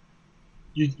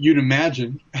 You'd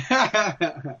imagine.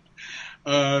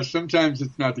 Sometimes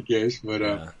it's not the case, but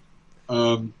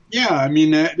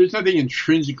there's nothing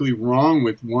intrinsically wrong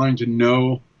with wanting to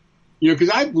know, because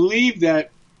I believe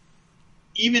that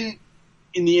even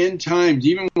in the end times,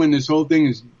 even when this whole thing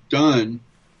is done,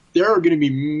 there are going to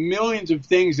be millions of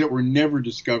things that were never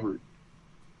discovered.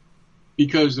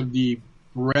 Because of the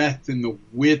breadth and the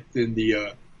width and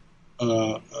the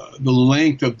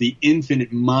length of the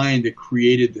infinite mind that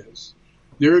created this.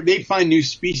 They find new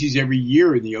species every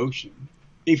year in the ocean.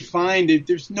 They find that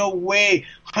there's no way.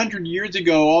 100 years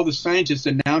ago, all the scientists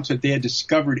announced that they had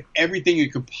discovered everything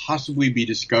that could possibly be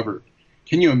discovered.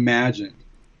 Can you imagine?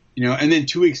 And then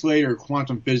 2 weeks later,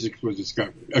 quantum physics was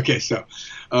discovered. Okay,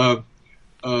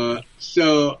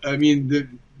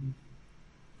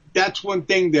 that's one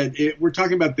thing that we're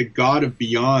talking about, the God of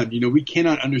beyond. We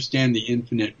cannot understand the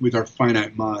infinite with our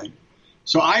finite mind.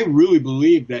 So I really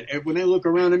believe that when I look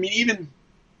around, even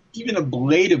a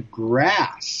blade of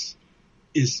grass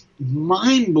is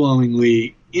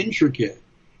mind-blowingly intricate,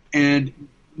 and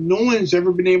no one's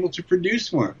ever been able to produce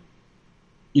one.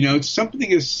 It's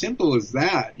something as simple as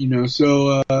that.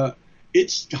 So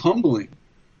it's humbling,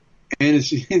 and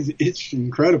it's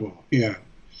incredible. Yeah.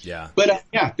 Yeah. But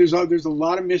there's a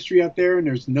lot of mystery out there, and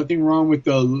there's nothing wrong with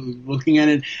looking at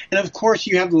it. And of course,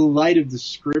 you have the light of the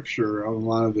Scripture on a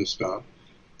lot of this stuff.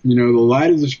 You know, the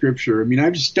light of the scripture. I mean,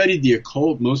 I've studied the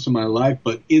occult most of my life,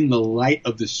 but in the light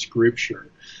of the scripture.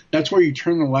 That's where you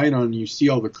turn the light on and you see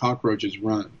all the cockroaches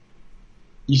run.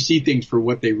 You see things for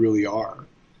what they really are.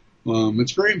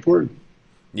 It's very important.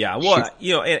 Yeah, well,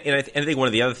 you know, and I think one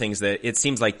of the other things that it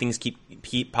seems like things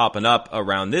keep popping up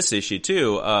around this issue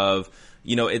too of,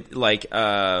 you know, it like, you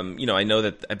know, I know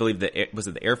that I believe was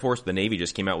it the Air Force, the Navy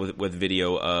just came out with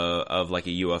video of like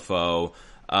a UFO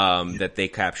that they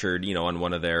captured, you know, on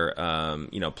one of their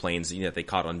you know, planes, you know, that they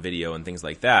caught on video and things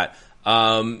like that.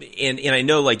 And I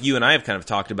know like you and I have kind of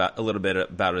talked about a little bit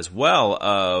about it as well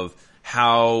of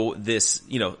how this,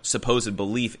 you know, supposed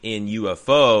belief in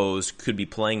UFOs could be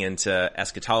playing into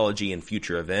eschatology and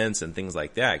future events and things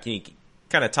like that. Can you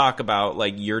kind of talk about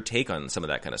like your take on some of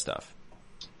that kind of stuff?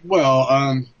 Well,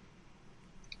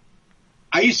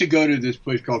 I used to go to this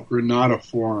place called Granada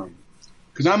Forum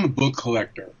because I'm a book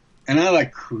collector and I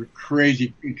like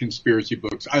crazy conspiracy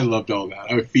books. I loved all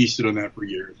that. I feasted on that for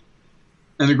years.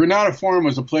 And the Granada Forum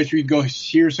was a place where you'd go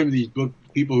hear some of these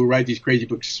people who write these crazy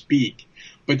books speak.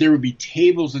 But there would be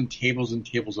tables and tables and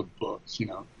tables of books, you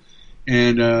know.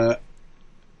 And,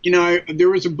 you know, there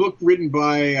was a book written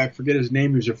by, I forget his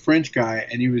name, he was a French guy,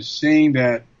 and he was saying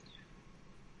that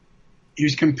he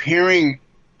was comparing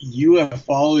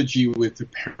ufology with the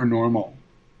paranormal.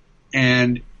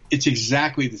 And it's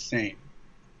exactly the same.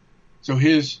 So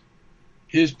his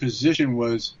position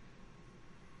was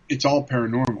it's all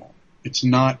paranormal. It's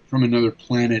not from another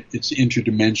planet. It's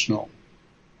interdimensional.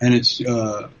 And it's,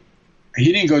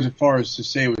 he didn't go as far as to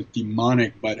say it was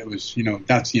demonic, but it was, you know,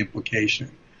 that's the implication.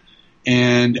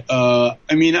 And, I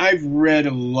mean, I've read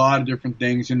a lot of different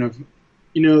things and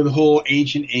you know, the whole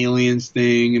ancient aliens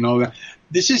thing and all that.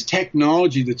 This is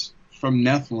technology that's from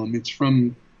Nephilim.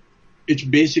 It's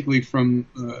basically from,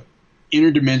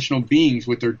 interdimensional beings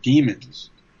with their demons.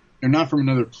 They're not from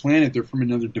another planet. They're from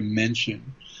another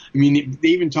dimension. I mean, they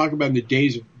even talk about in the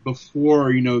days before,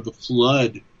 you know, the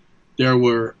flood,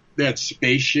 they had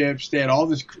spaceships. They had all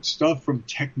this stuff from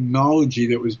technology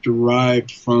that was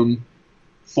derived from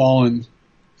fallen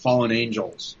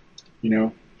angels, you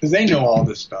know, because they know all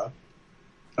this stuff.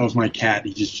 That was my cat.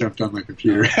 He just jumped on my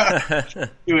computer.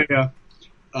 Anyway,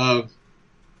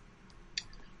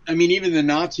 I mean, even the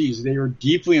Nazis, they were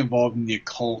deeply involved in the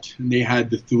occult, and they had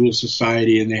the Thule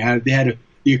Society, and they had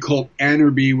the occult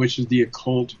Anerby, which is the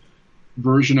occult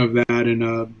version of that. And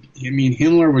I mean,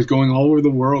 Himmler was going all over the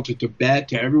world, to Tibet,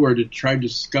 to everywhere, to try to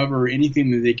discover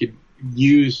anything that they could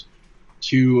use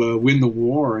to win the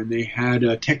war. And they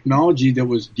had technology that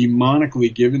was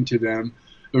demonically given to them.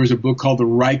 There was a book called The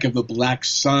Reich of the Black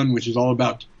Sun, which is all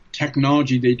about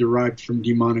technology they derived from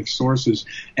demonic sources.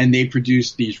 And they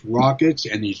produced these rockets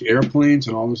and these airplanes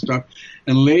and all this stuff.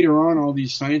 And later on, all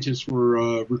these scientists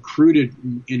were recruited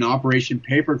in Operation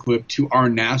Paperclip to our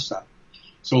NASA.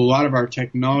 So a lot of our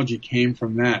technology came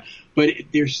from that. But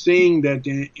they're saying that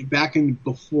back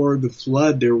before the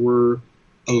flood, there were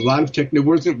a lot of there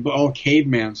wasn't all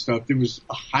caveman stuff. There was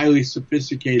a highly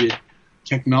sophisticated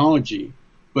technology,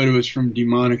 but it was from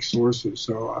demonic sources.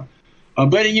 So,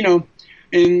 but you know,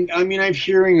 and I mean, I'm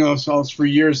hearing also for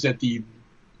years that even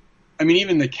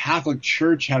the Catholic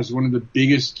Church has one of the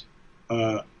biggest,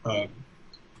 what's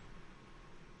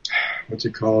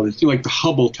it called? It's like the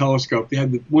Hubble telescope. They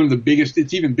had one of the biggest.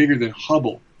 It's even bigger than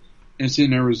Hubble, and it's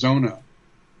in Arizona.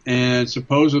 And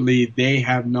supposedly they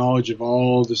have knowledge of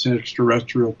all this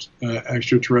extraterrestrial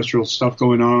stuff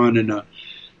going on, and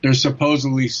there's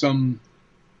supposedly some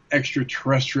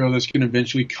extraterrestrial that's going to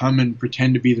eventually come and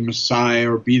pretend to be the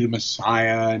Messiah or be the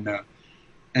Messiah,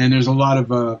 and there's a lot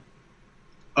of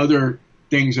other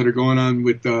things that are going on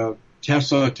with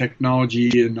Tesla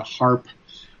technology and the HARP,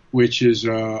 which is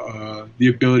the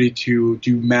ability to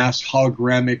do mass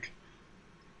hologramic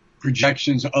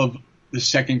projections of the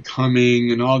second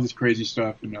coming and all this crazy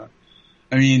stuff. And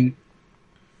I mean,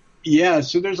 yeah,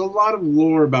 so there's a lot of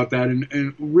lore about that.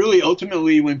 And really,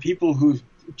 ultimately, when people who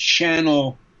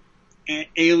channel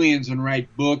aliens and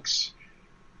write books,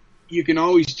 you can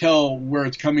always tell where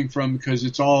it's coming from because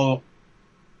it's all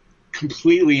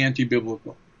completely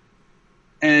anti-biblical.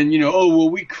 And, you know, oh, well,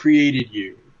 we created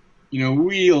you. You know,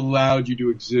 we allowed you to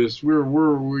exist.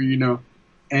 We're you know,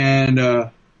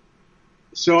 and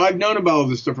so I've known about all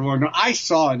this stuff for a long time. I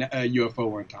saw a UFO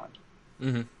one time.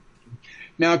 Mm-hmm.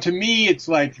 Now, to me, it's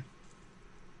like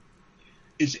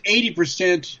it's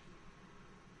 80%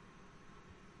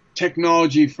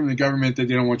 technology from the government that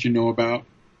they don't want you to know about,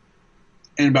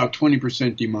 and about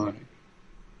 20% demonic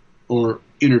or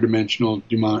interdimensional,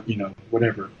 you know,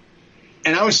 whatever.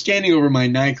 And I was standing over my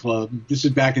nightclub. This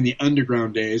is back in the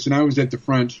underground days, and I was at the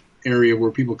front area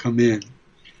where people come in.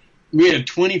 we had a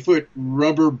 20-foot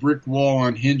rubber brick wall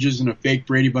on hinges and a fake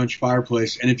Brady Bunch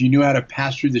fireplace. And if you knew how to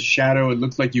pass through the shadow, it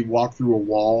looked like you walked through a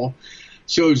wall.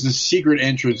 So it was the secret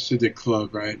entrance to the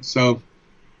club, right? So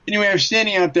anyway, I'm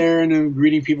standing out there and I'm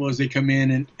greeting people as they come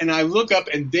in. And I look up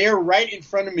and there right in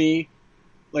front of me,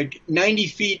 like 90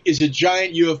 feet, is a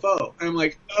giant UFO. And I'm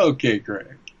like, okay, great.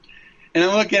 And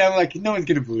I'm looking, I'm like, no one's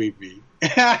going to believe me.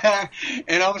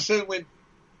 And all of a sudden it went,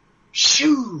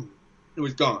 shoo! It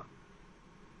was gone.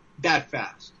 That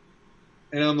fast.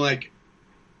 And I'm like,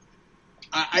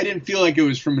 I didn't feel like it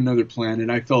was from another planet.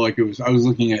 I felt like I was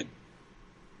looking at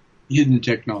hidden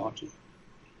technology.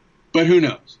 But who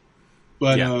knows?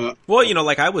 But yeah. Well, you know,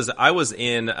 like I was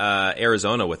in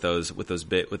Arizona with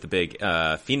the big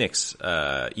Phoenix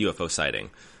UFO sighting.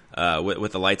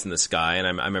 With the lights in the sky, and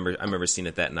I remember seeing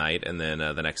it that night, and then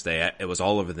the next day it was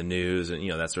all over the news, and you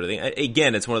know, that sort of thing.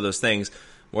 Again, it's one of those things.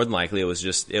 More than likely, it was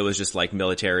just like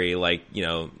military, like, you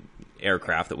know,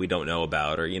 aircraft that we don't know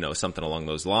about, or, you know, something along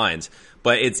those lines.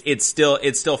 But it's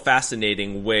still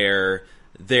fascinating where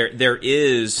there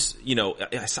is, you know,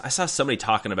 I saw somebody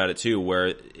talking about it too,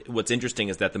 where what's interesting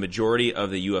is that the majority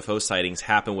of the UFO sightings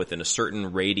happen within a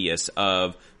certain radius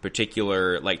of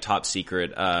particular, like, top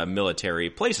secret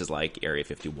military places like Area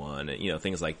 51, you know,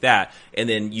 things like that. And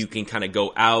then you can kind of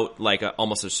go out like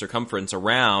almost a circumference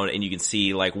around, and you can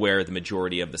see like where the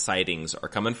majority of the sightings are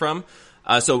coming from.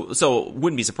 So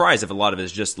wouldn't be surprised if a lot of it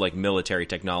is just like military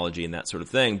technology and that sort of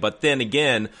thing. But then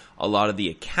again, a lot of the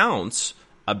accounts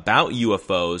about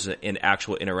UFOs and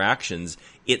actual interactions,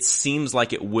 it seems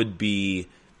like it would be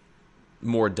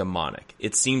more demonic.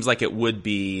 It seems like it would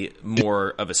be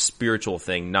more of a spiritual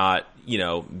thing, not, you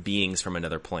know, beings from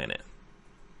another planet.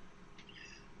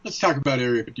 Let's talk about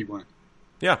Area 51.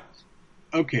 Yeah.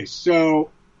 Okay,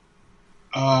 so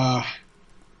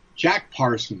Jack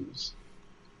Parsons.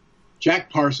 Jack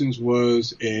Parsons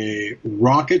was a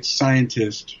rocket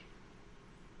scientist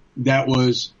that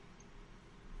was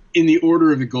in the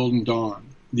Order of the Golden Dawn,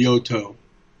 the OTO,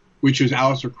 which was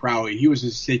Aleister Crowley. He was a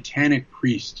satanic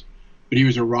priest, but he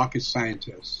was a rocket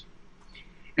scientist.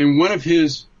 And one of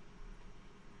his,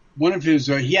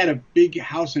 he had a big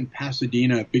house in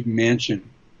Pasadena, a big mansion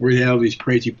where they had all these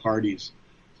crazy parties.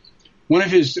 One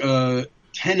of his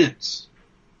tenants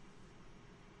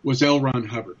was L. Ron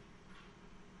Hubbard.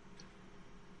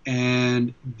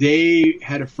 And they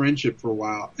had a friendship for a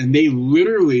while, and they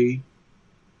literally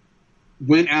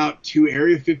went out to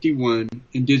Area 51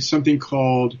 and did something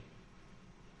called,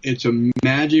 it's a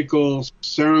magical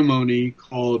ceremony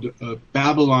called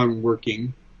Babylon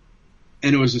working.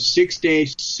 And it was a 6-day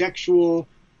sexual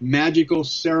magical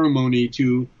ceremony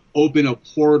to open a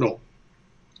portal.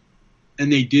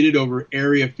 And they did it over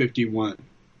Area 51.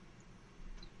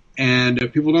 And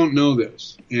people don't know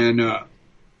this. And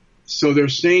so they're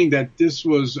saying that this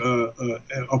was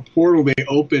a portal they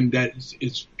opened that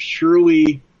is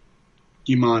purely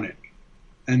demonic.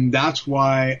 And that's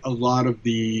why a lot of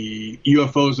the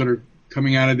UFOs that are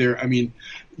coming out of there, I mean,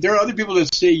 there are other people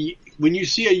that say when you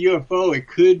see a UFO, it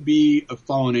could be a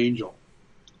fallen angel.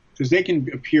 Because they can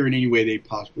appear in any way they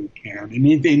possibly can.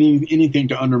 Anything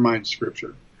to undermine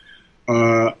Scripture.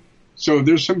 So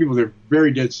there's some people that are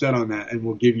very dead set on that and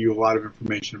will give you a lot of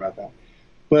information about that.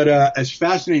 But it's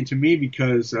fascinating to me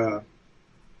because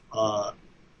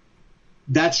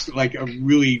that's like a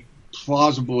really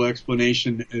plausible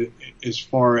explanation as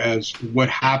far as what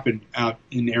happened out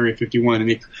in Area 51. And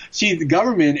they see the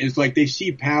government is like, they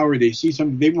see power, they see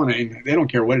something, they want to, they don't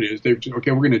care what it is. They're just,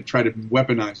 okay, we're going to try to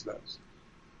weaponize those.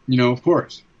 You know, of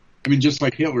course. I mean, just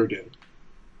like Hitler did.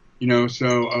 You know,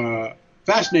 so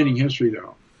fascinating history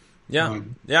though. Yeah.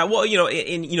 Yeah. Well, you know,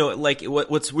 and you know, like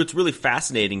what's really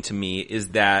fascinating to me is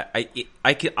that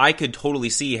I could totally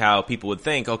see how people would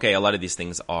think, okay, a lot of these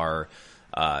things are,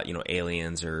 you know,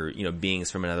 aliens or, you know, beings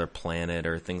from another planet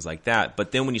or things like that.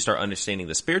 But then when you start understanding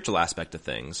the spiritual aspect of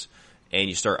things and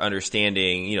you start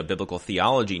understanding, you know, biblical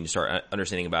theology and you start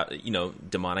understanding about, you know,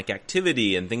 demonic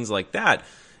activity and things like that,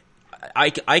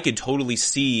 I could totally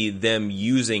see them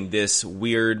using this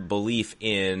weird belief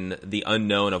in the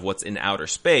unknown of what's in outer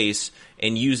space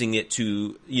and using it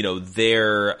to, you know,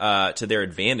 to their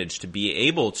advantage to be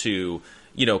able to,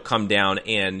 you know, come down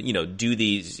and, you know, do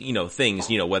these, you know, things,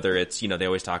 you know, whether it's, you know, they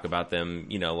always talk about them,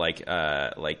 you know, like,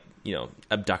 you know,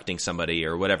 abducting somebody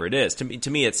or whatever it is. To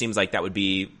me, it seems like that would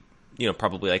be, you know,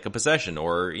 probably like a possession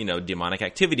or, you know, demonic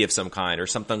activity of some kind or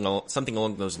something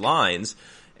along those lines.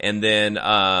 And then,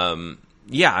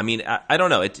 yeah, I mean, I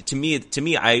don't know. To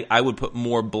me, I would put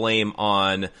more blame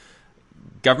on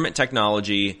government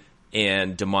technology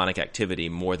and demonic activity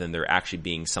more than there actually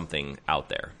being something out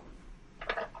there.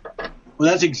 Well,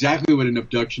 that's exactly what an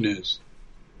abduction is.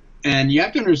 And you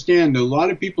have to understand, a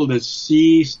lot of people that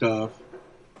see stuff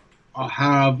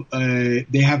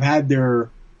they have had their,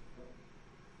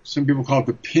 some people call it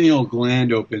the pineal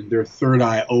gland opened, their third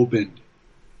eye opened,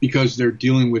 because they're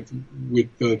dealing with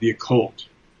the occult.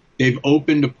 They've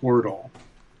opened a portal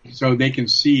so they can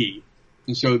see.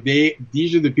 And so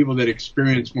these are the people that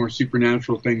experience more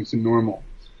supernatural things than normal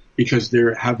because they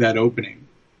have that opening.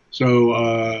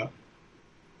 So,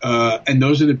 and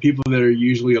those are the people that are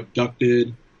usually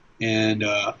abducted. And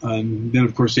then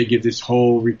of course they give this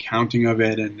whole recounting of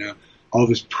it and all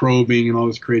this probing and all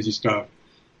this crazy stuff.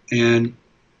 And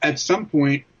at some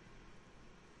point,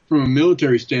 from a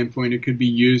military standpoint, it could be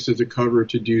used as a cover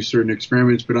to do certain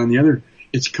experiments. But on the other,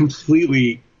 it's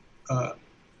completely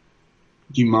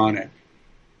demonic.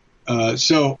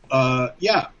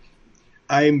 Yeah,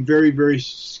 I'm very, very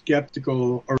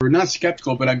skeptical, or not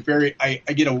skeptical, but I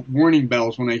get a warning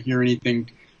bells when I hear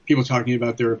anything, people talking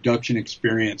about their abduction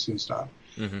experience and stuff.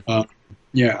 Mm-hmm.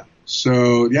 Yeah.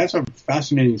 So that's a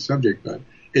fascinating subject, but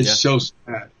it's so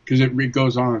sad because it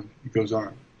goes on. It goes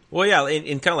on. Well, yeah, and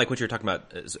kind of like what you're talking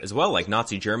about as well, like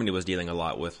Nazi Germany was dealing a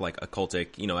lot with like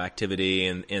occultic, activity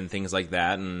and things like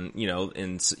that. And,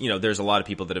 there's a lot of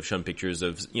people that have shown pictures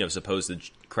of,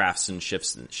 supposed crafts and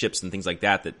ships and things like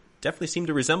that definitely seem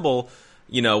to resemble,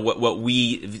 what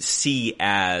we see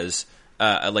as,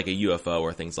 like a UFO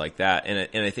or things like that.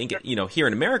 And I think, here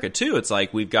in America too, it's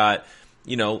like we've got,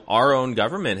 our own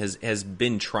government has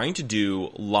been trying to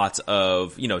do lots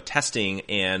of, testing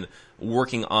and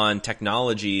working on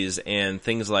technologies and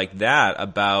things like that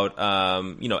about,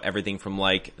 everything from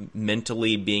like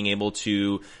mentally being able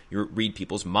to read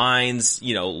people's minds,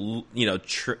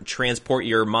 transport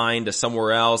your mind to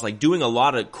somewhere else, like doing a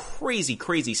lot of crazy,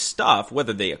 crazy stuff.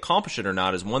 Whether they accomplish it or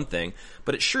not is one thing,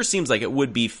 but it sure seems like it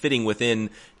would be fitting within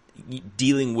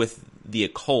dealing with the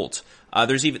occult.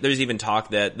 There's even talk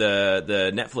that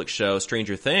the Netflix show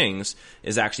Stranger Things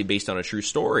is actually based on a true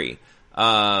story.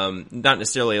 Not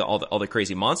necessarily all the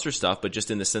crazy monster stuff, but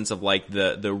just in the sense of like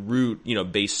the root,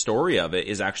 base story of it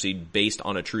is actually based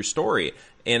on a true story.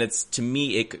 And to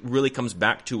me, it really comes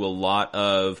back to a lot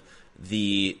of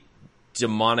the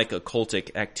demonic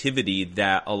occultic activity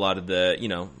that a lot of the,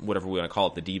 whatever we want to call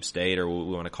it, the deep state, or what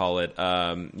we want to call it,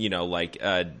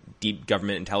 deep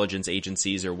government intelligence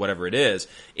agencies or whatever it is.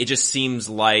 It just seems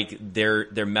like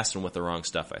they're messing with the wrong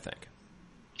stuff, I think.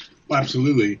 Well,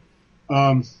 absolutely.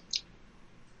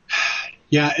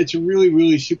 Yeah, it's a really,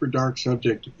 really super dark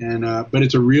subject, and but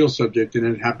it's a real subject, and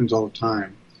it happens all the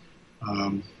time.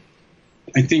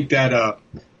 I think that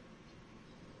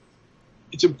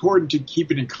it's important to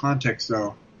keep it in context,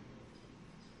 though.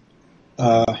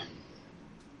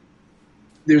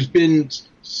 There's been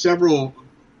several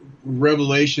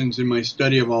revelations in my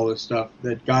study of all this stuff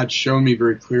that God showed me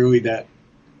very clearly that,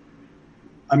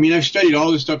 I've studied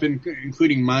all this stuff,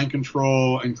 including mind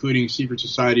control, including secret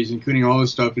societies, including all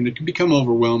this stuff, and it can become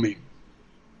overwhelming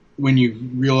when you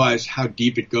realize how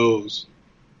deep it goes.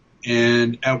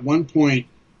 And at one point,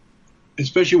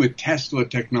 especially with Tesla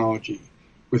technology,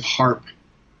 with HAARP,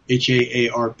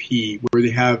 HAARP, where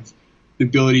they have the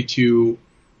ability to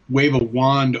wave a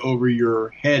wand over your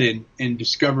head and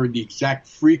discover the exact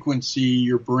frequency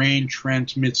your brain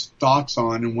transmits thoughts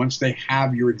on. And once they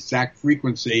have your exact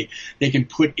frequency, they can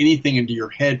put anything into your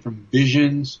head, from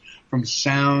visions, from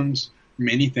sounds, from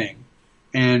anything.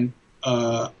 And,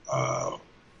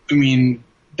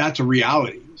 that's a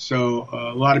reality. So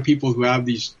a lot of people who have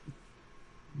these,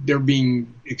 they're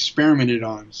being experimented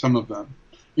on, some of them,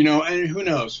 and who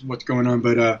knows what's going on.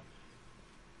 But,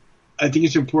 I think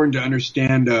it's important to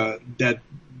understand that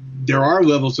there are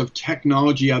levels of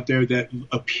technology out there that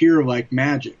appear like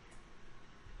magic,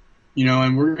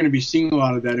 and we're going to be seeing a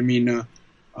lot of that.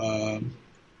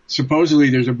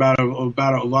 Supposedly there's about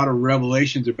a lot of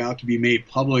revelations about to be made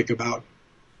public about,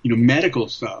 medical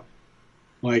stuff.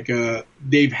 Like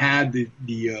they've had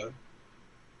the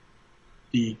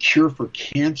cure for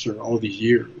cancer all these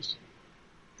years.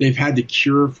 They've had the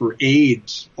cure for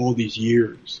AIDS all these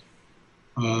years.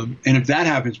 And if that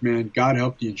happens, man, God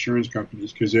help the insurance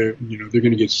companies, because they're going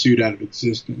to get sued out of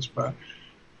existence. But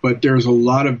there's a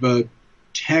lot of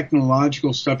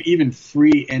technological stuff, even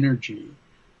free energy.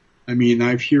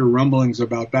 I've heard rumblings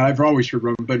about that. I've always heard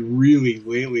rumblings, but really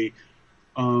lately,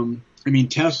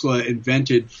 Tesla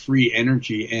invented free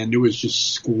energy, and it was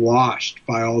just squashed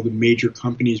by all the major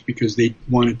companies because they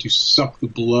wanted to suck the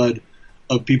blood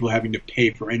of people having to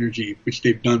pay for energy, which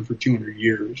they've done for 200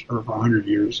 years or for 100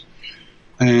 years.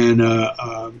 And,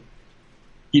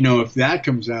 if that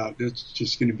comes out, that's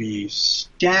just going to be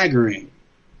staggering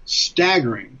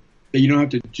that you don't have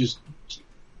to just,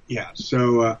 yeah.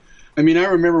 So, I mean, I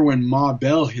remember when Ma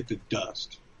Bell hit the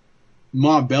dust.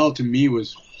 Ma Bell to me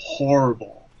was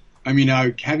horrible. I mean,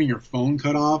 having your phone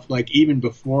cut off, like even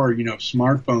before,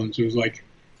 smartphones, it was like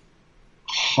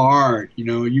hard.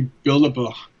 You build up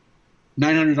a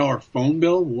 $900 phone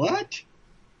bill. What?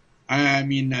 I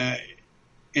mean,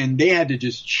 and they had to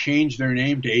just change their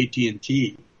name to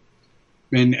AT&T.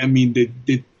 And I mean, the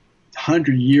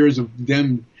 100 years of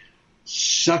them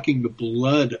sucking the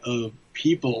blood of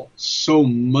people so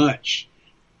much,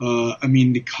 I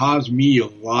mean, it caused me a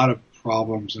lot of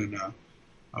problems. And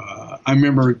I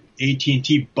remember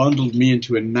AT&T bundled me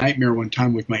into a nightmare one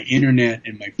time with my internet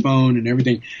and my phone and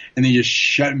everything, and they just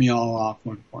shut me all off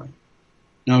one point.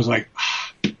 And I was like,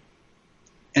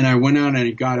 and I went out and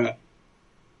I got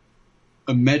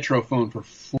a Metro phone for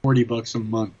 $40 a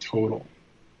month total.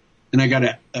 And I got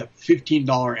a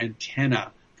 $15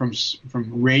 antenna from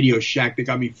Radio Shack that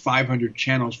got me 500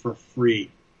 channels for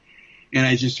free. And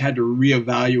I just had to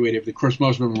reevaluate it. Of course,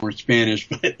 most of them were Spanish,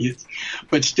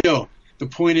 but still, the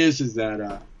point is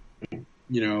that,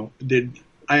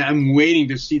 I'm waiting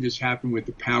to see this happen with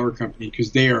the power company,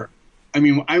 because they are, I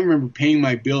mean, I remember paying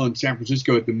my bill in San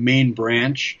Francisco at the main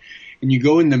branch, and you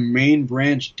go in the main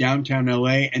branch downtown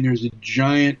LA, and there's a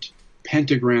giant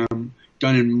pentagram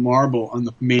done in marble on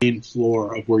the main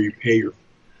floor of where you pay your.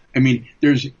 I mean,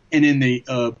 and in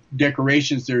the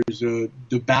decorations, there's the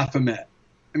Baphomet.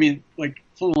 I mean, like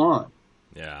full on.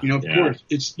 Yeah. Of course,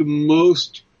 it's the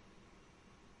most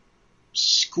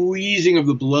squeezing of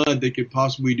the blood they could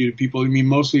possibly do to people. I mean,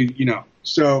 mostly,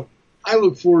 So I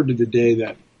look forward to the day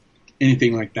that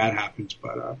anything like that happens.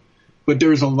 But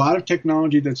there's a lot of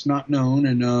technology that's not known,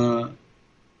 and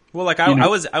well, like I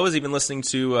was even listening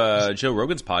to Joe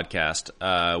Rogan's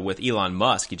podcast with Elon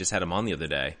Musk. He just had him on the other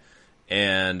day,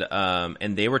 and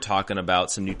they were talking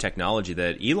about some new technology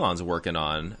that Elon's working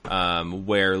on,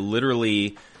 where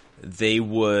literally they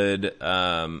would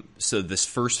so this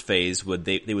first phase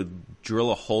they would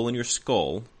drill a hole in your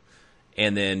skull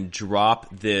and then drop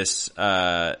this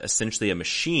essentially a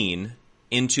machine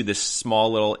into this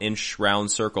small little inch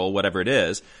round circle, whatever it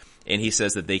is. And he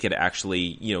says that they could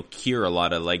actually, cure a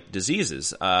lot of like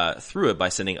diseases through it by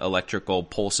sending electrical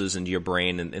pulses into your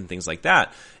brain and things like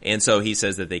that. And so he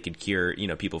says that they could cure,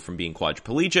 people from being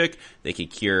quadriplegic. They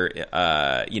could cure,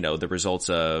 the results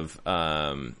of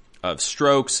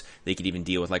strokes. They could even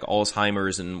deal with like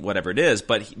Alzheimer's and whatever it is.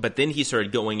 But then he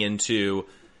started going into,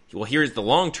 well, here's the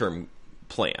long-term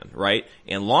plan, right?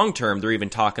 And long-term, they're even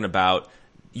talking about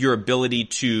your ability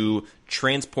to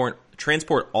transport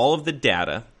all of the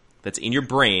data that's in your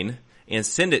brain and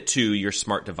send it to your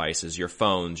smart devices, your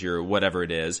phones, your whatever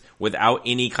it is, without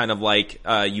any kind of like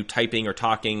you typing or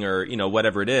talking or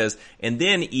whatever it is. And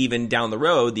then even down the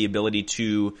road, the ability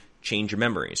to change your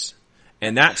memories.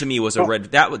 And that to me was a red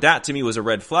that to me was a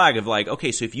red flag of like,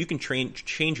 okay, so if you can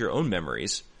change your own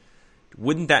memories,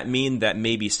 wouldn't that mean that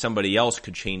maybe somebody else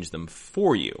could change them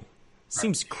for you?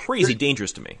 Seems crazy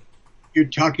dangerous to me. You're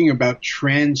talking about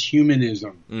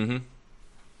transhumanism. Mm-hmm.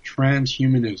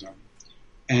 Transhumanism.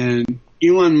 And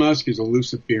Elon Musk is a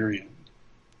Luciferian,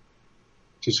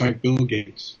 just like Bill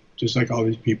Gates, just like all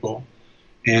these people.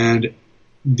 And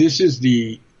this is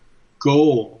the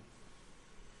goal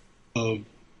of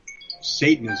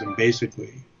Satanism,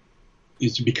 basically,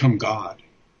 is to become God.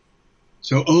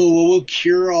 So, we'll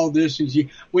cure all this.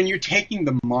 When you're taking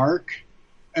the mark,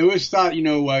 I always thought,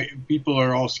 people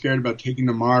are all scared about taking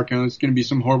the mark, and it's going to be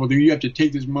some horrible thing. You have to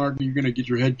take this mark, and you're going to get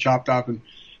your head chopped off. And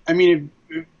I mean,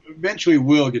 eventually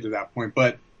we'll get to that point,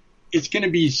 but it's going to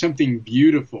be something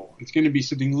beautiful. It's going to be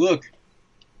something, look,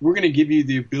 we're going to give you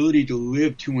the ability to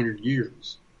live 200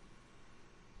 years.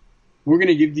 We're going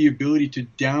to give the ability to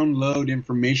download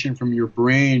information from your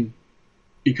brain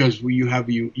because you got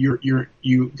you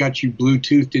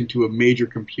Bluetoothed into a major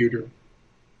computer.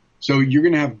 So you're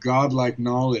going to have godlike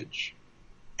knowledge,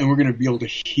 and we're going to be able to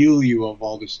heal you of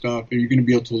all this stuff, and you're going to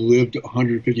be able to live to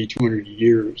 150, 200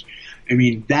 years. I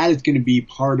mean, that is going to be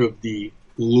part of the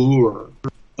lure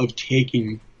of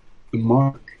taking the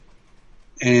mark.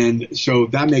 And so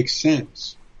that makes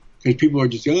sense. Because people are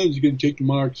just, you're going to take the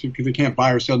mark because they can't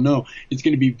buy or sell. No, it's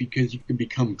going to be because you can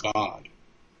become God,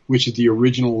 which is the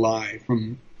original lie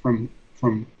from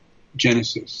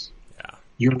Genesis.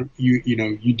 You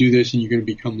do this and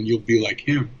you'll be like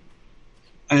him.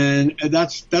 And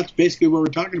that's basically what we're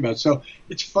talking about. So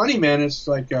it's funny, man. It's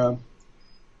like,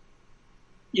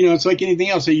 it's like anything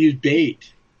else. They use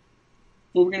bait.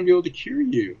 Well, we're going to be able to cure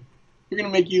you. We're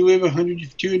going to make you live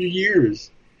 100, 200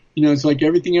 years. It's like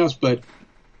everything else, but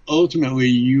ultimately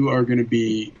you are going to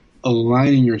be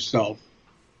aligning yourself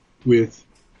with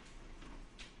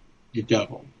the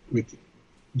devil, with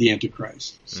the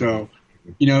Antichrist. So,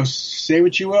 say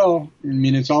what you will. I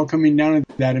mean, it's all coming down to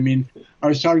that. I mean, I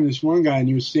was talking to this one guy, and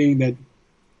he was saying that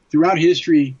throughout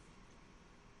history,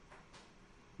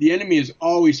 the enemy has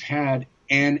always had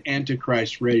an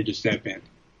Antichrist ready to step in.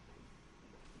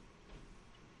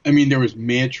 I mean, there was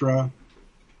Mitra,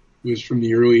 who was from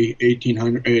the early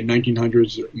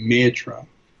 1900s, Mitra,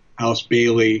 Alice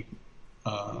Bailey,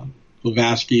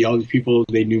 Blavatsky, all these people,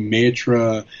 they knew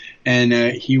Mitra, and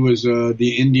he was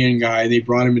the Indian guy. They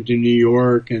brought him into New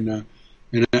York,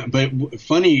 but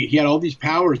funny, he had all these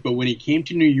powers, but when he came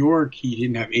to New York, he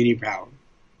didn't have any power,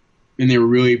 and they were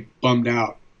really bummed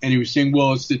out. And he was saying,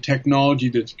 well, it's the technology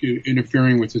that's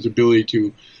interfering with his ability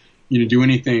to, do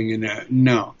anything, and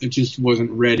no, it just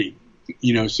wasn't ready,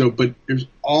 So, but there's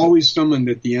always someone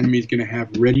that the enemy is going to have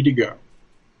ready to go,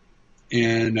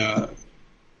 and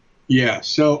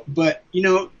so, but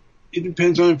it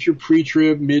depends on if you're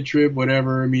pre-trib, mid-trib,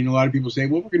 whatever. I mean, a lot of people say,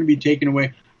 well, we're going to be taken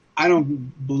away. I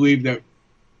don't believe that.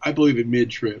 I believe in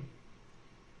mid-trib.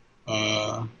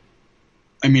 I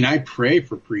mean, I pray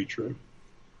for pre-trib.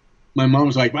 My mom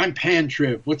was like, I'm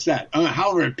pan-trib. What's that?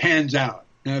 However it pans out.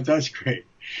 That's great.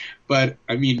 But,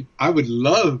 I mean, I would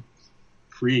love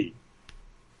pre.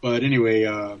 But anyway,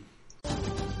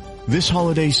 This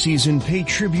holiday season, pay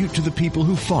tribute to the people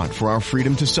who fought for our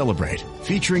freedom to celebrate.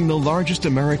 Featuring the largest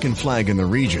American flag in the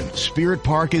region, Spirit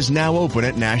Park is now open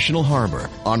at National Harbor,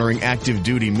 honoring active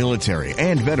duty military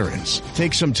and veterans.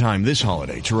 Take some time this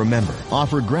holiday to remember,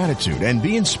 offer gratitude, and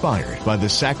be inspired by the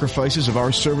sacrifices of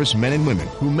our service men and women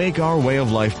who make our way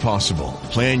of life possible.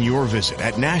 Plan your visit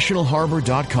at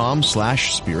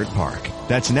nationalharbor.com/Spirit Park.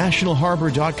 That's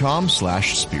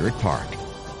nationalharbor.com/Spirit Park.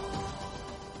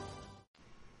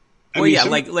 Well, yeah,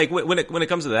 like when it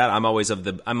comes to that, I'm always of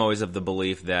the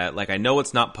belief that, like, I know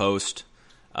it's not post.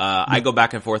 I go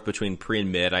back and forth between pre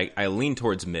and mid. I lean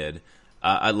towards mid,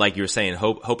 like you were saying,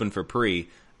 hoping for pre.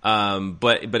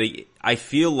 But I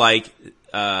feel like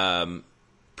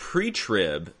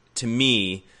pre-trib, to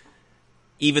me,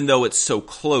 even though it's so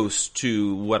close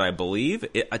to what I believe,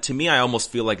 to me, I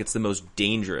almost feel like it's the most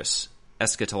dangerous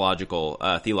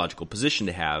eschatological theological position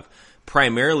to have,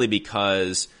 primarily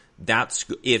because that's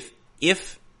if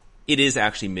it is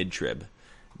actually mid-trib,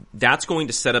 that's going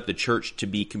to set up the church to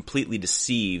be completely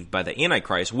deceived by the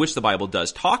Antichrist, which the Bible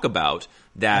does talk about,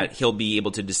 that he'll be able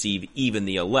to deceive even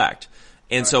the elect.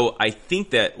 And so I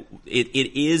think that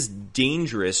it is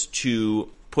dangerous to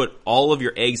put all of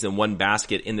your eggs in one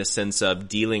basket in the sense of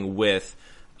dealing with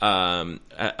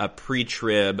a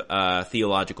pre-trib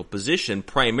theological position,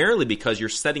 primarily because you're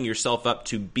setting yourself up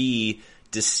to be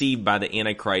deceived by the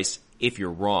Antichrist if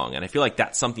you're wrong. And I feel like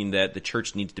that's something that the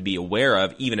church needs to be aware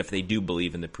of, even if they do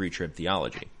believe in the pre-trib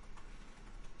theology.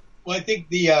 Well, I think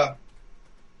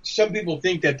some people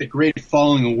think that the great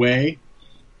falling away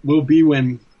will be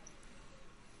when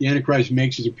the Antichrist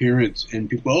makes his appearance and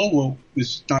people,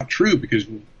 this is not true because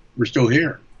we're still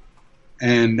here.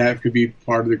 And that could be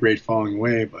part of the great falling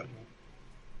away.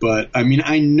 But I mean,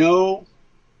 I know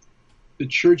the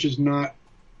church,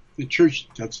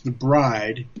 that's the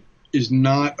bride, is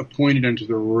not appointed unto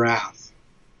the wrath.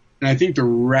 And I think the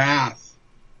wrath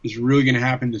is really going to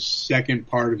happen the second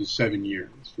part of the 7 years,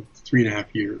 3.5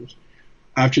 years.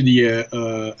 After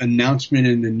the announcement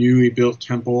in the newly built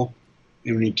temple,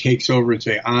 and when he takes over and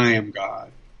say, I am God,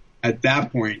 at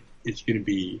that point, it's going to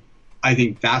be, I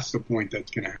think that's the point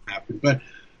that's going to happen. But,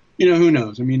 who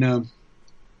knows? I mean,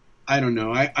 I don't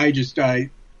know.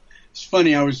 It's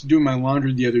funny, I was doing my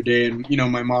laundry the other day, and,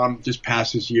 my mom just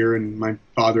passed this year, and my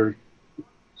father,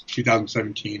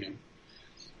 2017.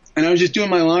 And I was just doing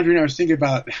my laundry, and I was thinking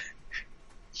about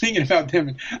them,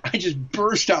 and I just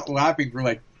burst out laughing for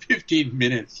like 15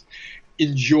 minutes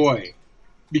in joy,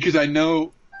 because I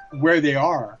know where they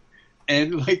are.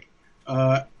 And,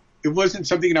 it wasn't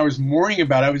something that I was mourning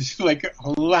about. I was just,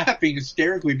 laughing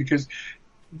hysterically because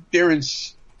they're in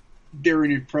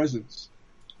your presence.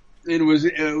 And it was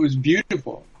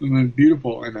beautiful. It was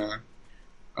beautiful. And,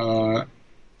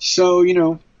 so,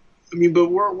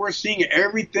 but we're seeing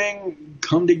everything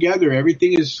come together.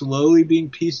 Everything is slowly being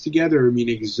pieced together. I mean,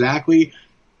 exactly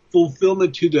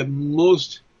fulfillment to the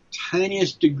most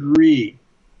tiniest degree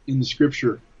in the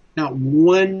scripture. Not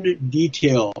one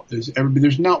detail has ever been,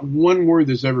 there's not one word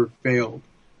that's ever failed.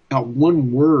 Not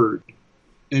one word.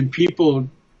 And people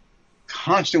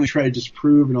constantly try to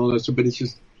disprove and all that stuff, but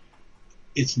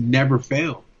it's never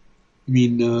failed. I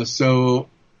mean, so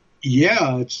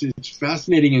yeah, it's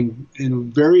fascinating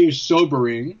and very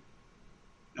sobering.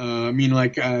 I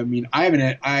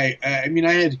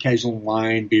had occasional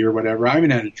wine, beer, whatever. I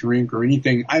haven't had a drink or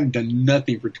anything. I haven't done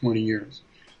nothing for 20 years.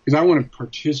 because I want to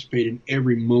participate in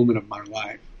every moment of my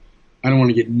life. I don't want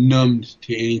to get numbed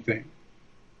to anything.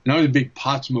 And I was a big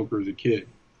pot smoker as a kid.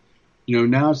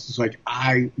 Now it's just like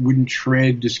I wouldn't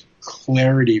trade this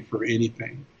clarity for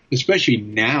anything, especially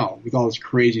now with all this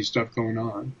crazy stuff going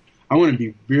on. I want to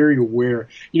be very aware.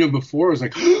 Before it was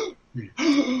like, oh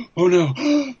no.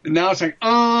 And now it's like,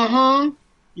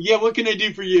 yeah, what can I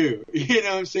do for you? You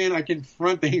know what I'm saying? I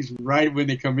confront things right when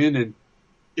they come in, and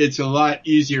it's a lot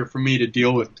easier for me to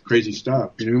deal with crazy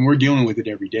stuff. And we're dealing with it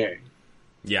every day.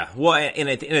 Yeah. Well, and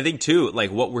I think too,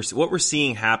 like what we're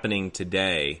seeing happening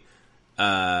today,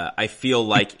 I feel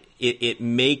like it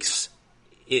makes,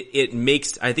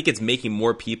 I think it's making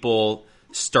more people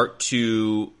start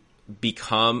to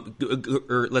become,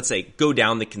 or let's say go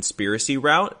down the conspiracy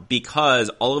route, because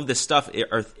all of this stuff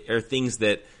are things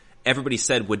that everybody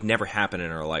said would never happen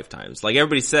in our lifetimes. Like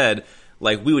everybody said,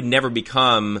 like we would never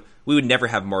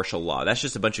have martial law. That's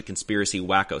just a bunch of conspiracy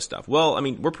wacko stuff. Well, I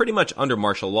mean, we're pretty much under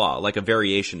martial law, like a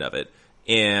variation of it.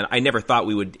 And I never thought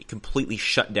we would completely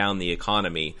shut down the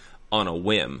economy on a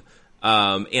whim.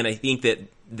 And I think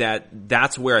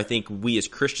that's where I think we as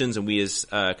Christians and we as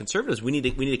conservatives, we need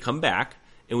to come back,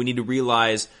 and we need to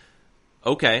realize,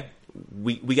 okay,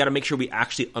 we got to make sure we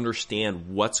actually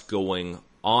understand what's going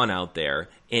on out there,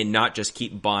 and not just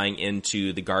keep buying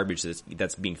into the garbage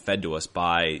that's being fed to us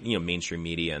by mainstream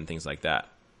media and things like that.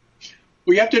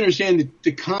 Well, you have to understand that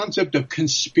the concept of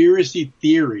conspiracy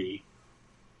theory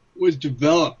was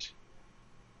developed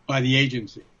by the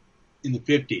agency in the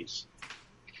 50s.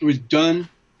 It was done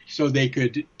so they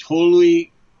could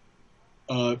totally,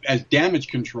 as damage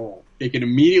control, they could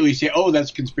immediately say, oh,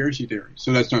 that's conspiracy theory,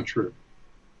 so that's not true.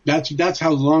 That's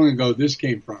how long ago this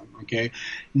came from, okay?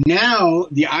 Now,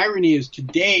 the irony is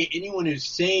today, anyone who's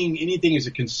saying anything is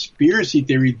a conspiracy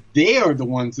theory, they are the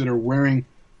ones that are wearing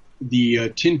the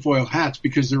tinfoil hats,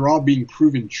 because they're all being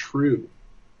proven true,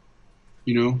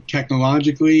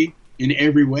 technologically, in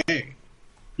every way.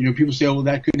 People say, oh, well,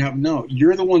 that couldn't happen. No,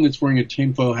 you're the one that's wearing a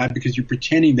tinfoil hat because you're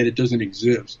pretending that it doesn't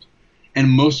exist. And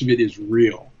most of it is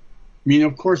real. I mean,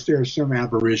 of course, there are some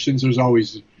aberrations. There's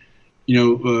always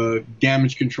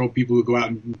damage control people who go out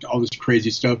and do all this crazy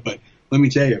stuff. But let me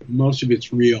tell you, most of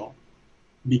it's real,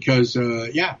 because,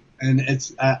 and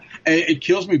it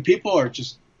kills me. People are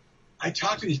just, I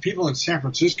talk to these people in San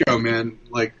Francisco, man,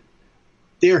 like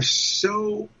they are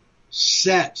so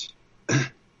set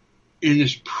in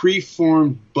this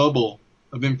preformed bubble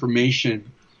of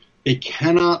information. They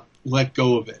cannot let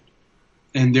go of it.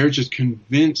 And they're just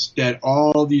convinced that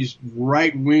all these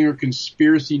right-winger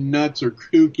conspiracy nuts are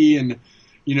kooky, and,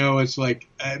 it's like,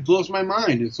 it blows my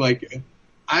mind. It's like,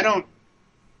 I'm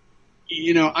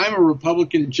a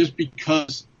Republican just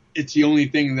because it's the only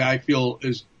thing that I feel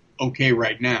is okay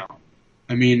right now.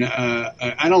 I mean,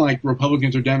 I don't like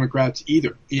Republicans or Democrats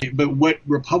either. But what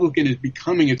Republican is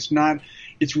becoming,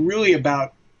 it's really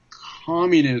about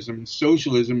communism,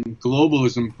 socialism,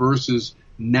 globalism versus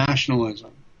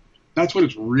nationalism. That's what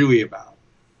it's really about.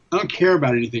 I don't care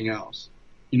about anything else.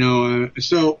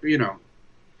 It's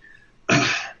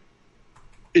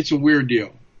a weird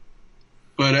deal.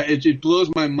 But it blows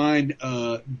my mind.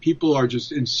 People are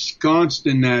just ensconced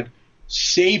in that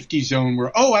safety zone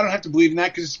where, oh, I don't have to believe in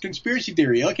that because it's a conspiracy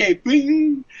theory. Okay,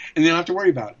 bing, and they don't have to worry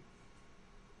about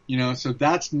it. So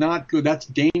that's not good. That's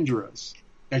dangerous.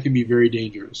 That can be very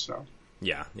dangerous. So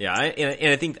yeah.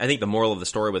 I think the moral of the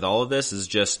story with all of this is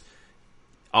just,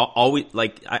 always,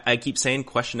 like I keep saying,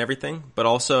 question everything, but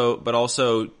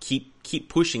also keep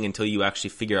pushing until you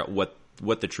actually figure out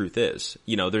what the truth is.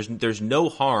 There's no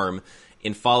harm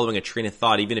in following a train of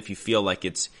thought, even if you feel like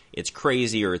it's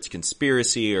crazy or it's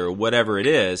conspiracy or whatever it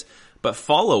is, but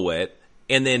follow it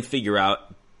and then figure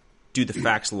out, do the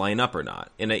facts line up or not?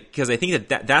 And because I think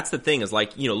that's the thing, is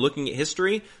like, looking at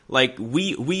history, like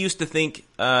we used to think,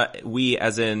 we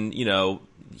as in,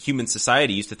 human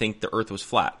society used to think the earth was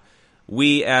flat.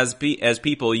 We as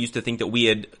people used to think that we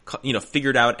had,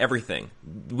 figured out everything.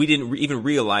 We didn't even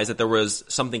realize that there was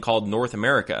something called North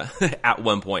America at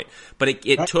one point. But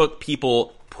it took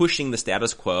people pushing the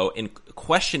status quo and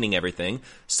questioning everything.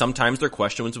 Sometimes their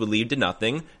questions would lead to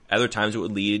nothing. Other times it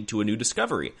would lead to a new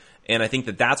discovery. And I think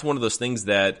that's one of those things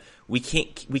that we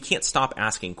can't stop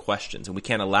asking questions, and we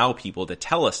can't allow people to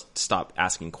tell us to stop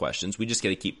asking questions. We just got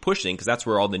to keep pushing, because that's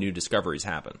where all the new discoveries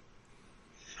happen.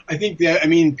 I think that,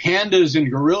 pandas and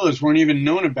gorillas weren't even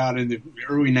known about in the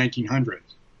early 1900s.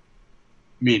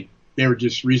 They were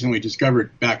just recently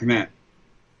discovered back then.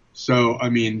 So,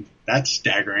 that's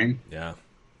staggering. Yeah.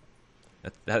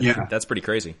 That's pretty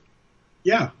crazy.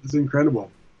 Yeah, it's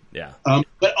incredible. Yeah.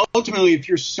 But ultimately, if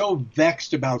you're so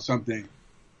vexed about something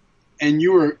and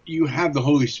you have the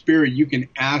Holy Spirit, you can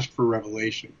ask for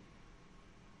revelation.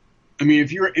 I mean,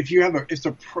 if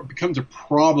it becomes a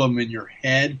problem in your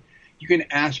head, you can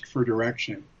ask for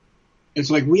direction. It's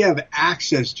like we have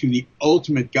access to the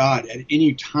ultimate God at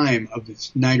any time of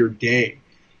this night or day.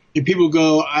 And people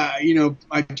go, I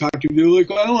talk to them, they're like,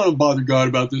 I don't want to bother God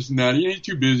about this and that. He's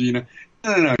too busy. No,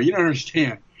 you don't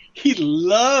understand. He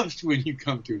loves when you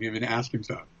come to him and ask him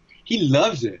something. He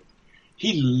loves it.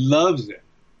 He loves it.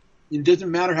 It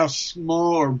doesn't matter how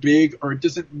small or big, or it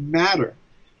doesn't matter.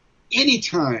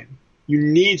 Anytime you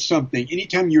need something,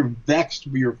 anytime you're vexed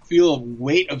or you feel a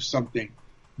weight of something,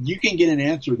 you can get an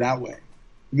answer that way.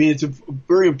 I mean, it's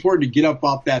very important to get up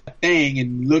off that thing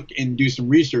and look and do some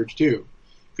research too.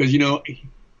 Because,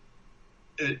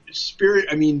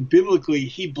 biblically,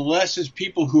 he blesses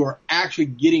people who are actually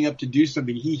getting up to do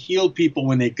something. He healed people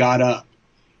when they got up.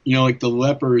 Like the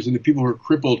lepers and the people who were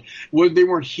crippled. Well, they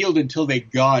weren't healed until they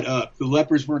got up. The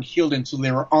lepers weren't healed until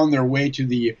they were on their way to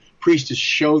the priest to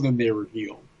show them they were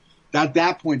healed. At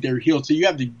that point, they were healed. So you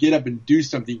have to get up and do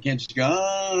something. You can't just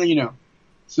go,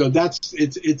 So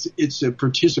it's a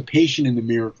participation in the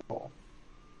miracle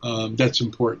that's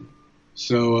important.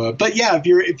 So, but yeah,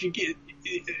 if you get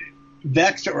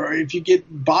vexed or if you get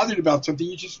bothered about something,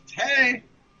 you just, hey,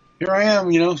 here I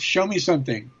am, show me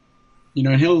something,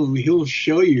 and he'll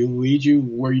show you, lead you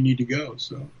where you need to go.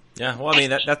 So yeah, well, I mean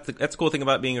that's the cool thing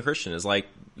about being a Christian is like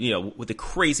with the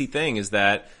crazy thing is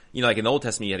that like in the Old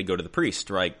Testament you had to go to the priest,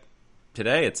 right?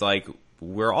 Today it's like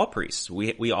we're all priests.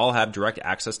 We all have direct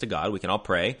access to God. We can all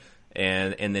pray.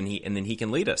 And then he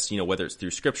can lead us, whether it's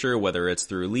through scripture, whether it's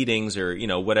through leadings or,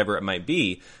 whatever it might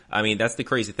be. I mean, that's the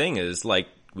crazy thing is like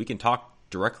we can talk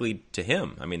directly to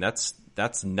him. I mean, that's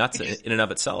nuts in and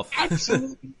of itself.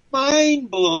 Absolutely mind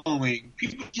blowing.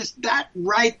 People just that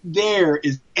right there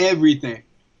is everything.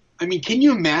 I mean, can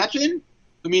you imagine?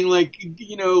 I mean,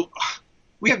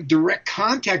 we have direct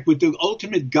contact with the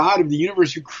ultimate God of the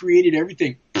universe who created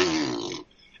everything.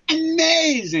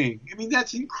 Amazing. I mean,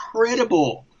 that's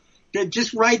incredible. That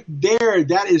just right there,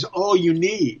 that is all you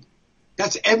need.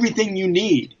 That's everything you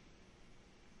need.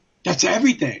 That's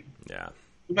everything. Yeah.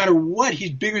 No matter what,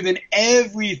 he's bigger than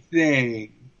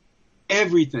everything.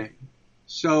 Everything.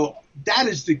 So that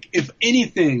is if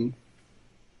anything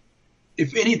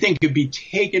could be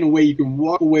taken away, you can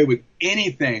walk away with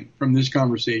anything from this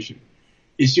conversation,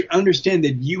 is to understand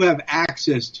that you have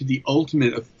access to the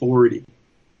ultimate authority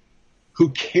who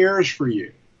cares for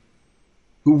you,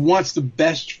 who wants the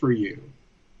best for you,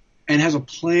 and has a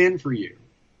plan for you.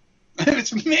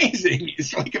 It's amazing.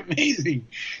 It's like amazing.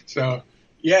 So,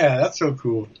 yeah, that's so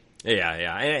cool. Yeah,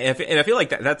 and I feel like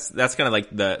that's kind of like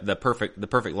the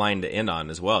perfect line to end on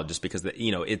as well, just because it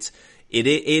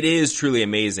is truly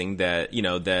amazing that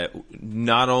that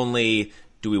not only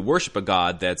do we worship a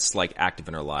God that's like active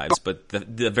in our lives, but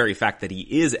the very fact that he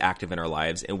is active in our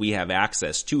lives and we have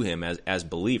access to him as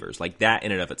believers, like that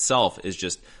in and of itself is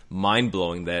just mind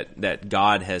blowing that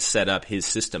God has set up his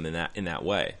system in that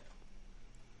way.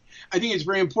 I think it's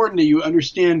very important that you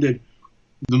understand that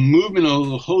the movement of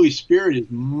the Holy Spirit is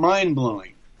mind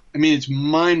blowing. I mean, it's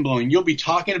mind blowing. You'll be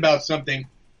talking about something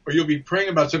or you'll be praying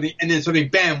about something and then something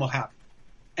bam will happen.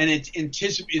 And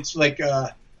it's like,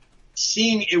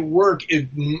 seeing it work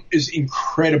is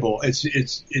incredible. It's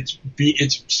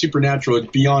supernatural. It's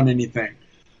beyond anything.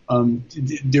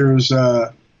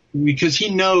 Because he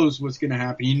knows what's going to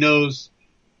happen. He knows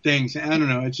things. I don't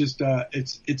know. It's just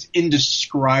it's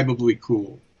indescribably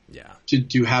cool. Yeah.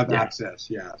 To have access.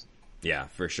 Yeah. Yeah,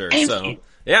 for sure. So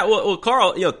yeah, well,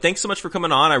 Carl, thanks so much for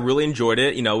coming on. I really enjoyed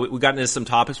it. We got into some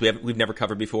topics we've never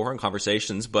covered before in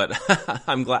conversations, but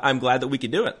I'm glad that we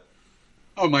could do it.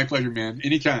 Oh, my pleasure, man.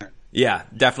 Anytime. Yeah,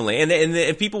 definitely. And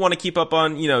if people want to keep up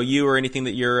on, you or anything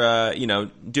that you're,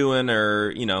 doing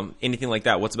or, anything like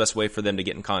that, what's the best way for them to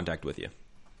get in contact with you?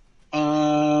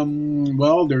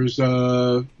 Well, there's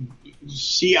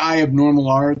CI of Normal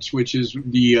Arts, which is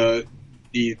the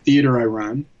theater I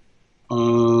run.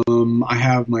 I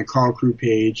have my Carl Crew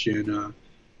page and, I'm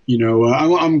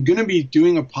going to be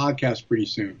doing a podcast pretty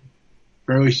soon.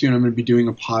 Fairly soon I'm going to be doing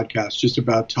a podcast just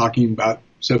about talking about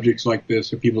subjects like this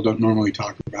that people don't normally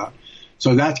talk about.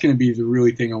 So that's going to be the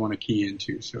really thing I want to key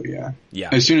into. So yeah.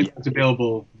 As soon as it's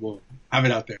available, we'll have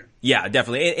it out there. Yeah,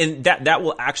 definitely. And that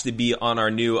will actually be on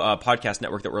our new podcast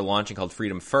network that we're launching called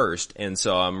Freedom First. And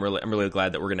so I'm really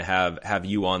glad that we're going to have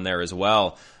you on there as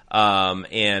well.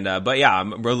 But yeah,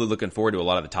 I'm really looking forward to a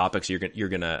lot of the topics you're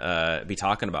going to be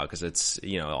talking about, because it's,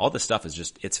 all this stuff is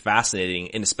just, it's fascinating.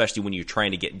 And especially when you're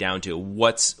trying to get down to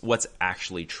what's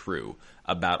actually true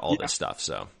about all this stuff.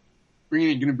 So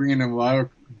going to bring in a lot of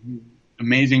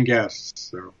amazing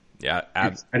guests. So yeah,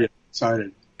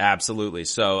 excited. Absolutely.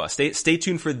 So stay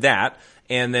tuned for that.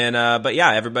 And then, but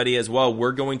yeah, everybody as well,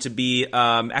 we're going to be,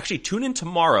 actually tune in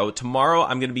tomorrow. Tomorrow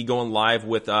I'm going to be going live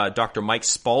with, Dr. Mike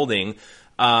Spalding,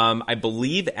 I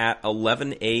believe at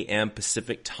 11 a.m.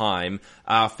 Pacific time,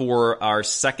 for our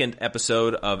second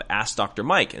episode of Ask Dr.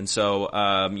 Mike. And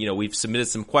so, we've submitted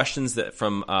some questions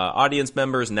from, audience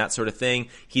members and that sort of thing.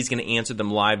 He's going to answer them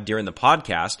live during the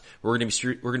podcast. We're going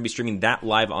to be streaming that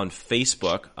live on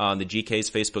Facebook, on the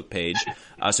GK's Facebook page.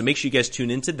 So make sure you guys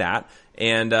tune into that.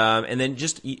 And then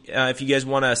just, if you guys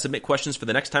want to submit questions for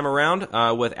the next time around,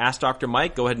 with Ask Dr.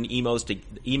 Mike, go ahead and email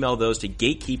those to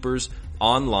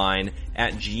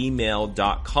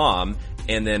gatekeepersonline@gmail.com.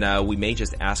 And then, we may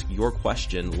just ask your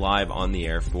question live on the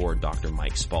air for Dr.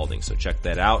 Mike Spalding. So check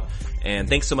that out. And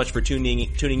thanks so much for tuning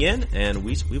in, and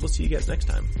we will see you guys next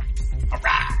time. All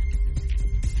right.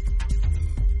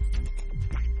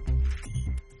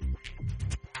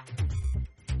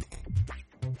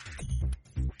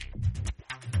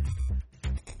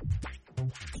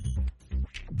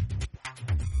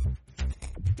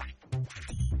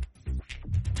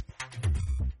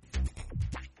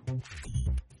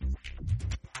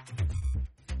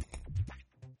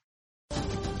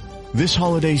 This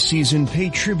holiday season, pay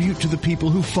tribute to the people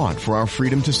who fought for our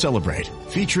freedom to celebrate.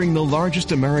 Featuring the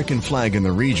largest American flag in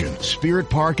the region, Spirit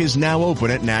Park is now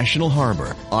open at National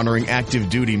Harbor, honoring active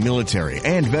duty military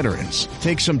and veterans.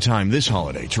 Take some time this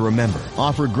holiday to remember,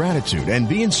 offer gratitude, and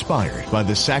be inspired by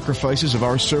the sacrifices of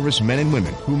our service men and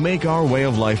women who make our way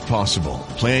of life possible.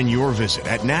 Plan your visit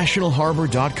at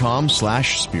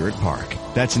nationalharbor.com/Spirit Park.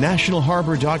 That's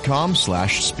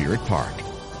nationalharbor.com/Spirit Park.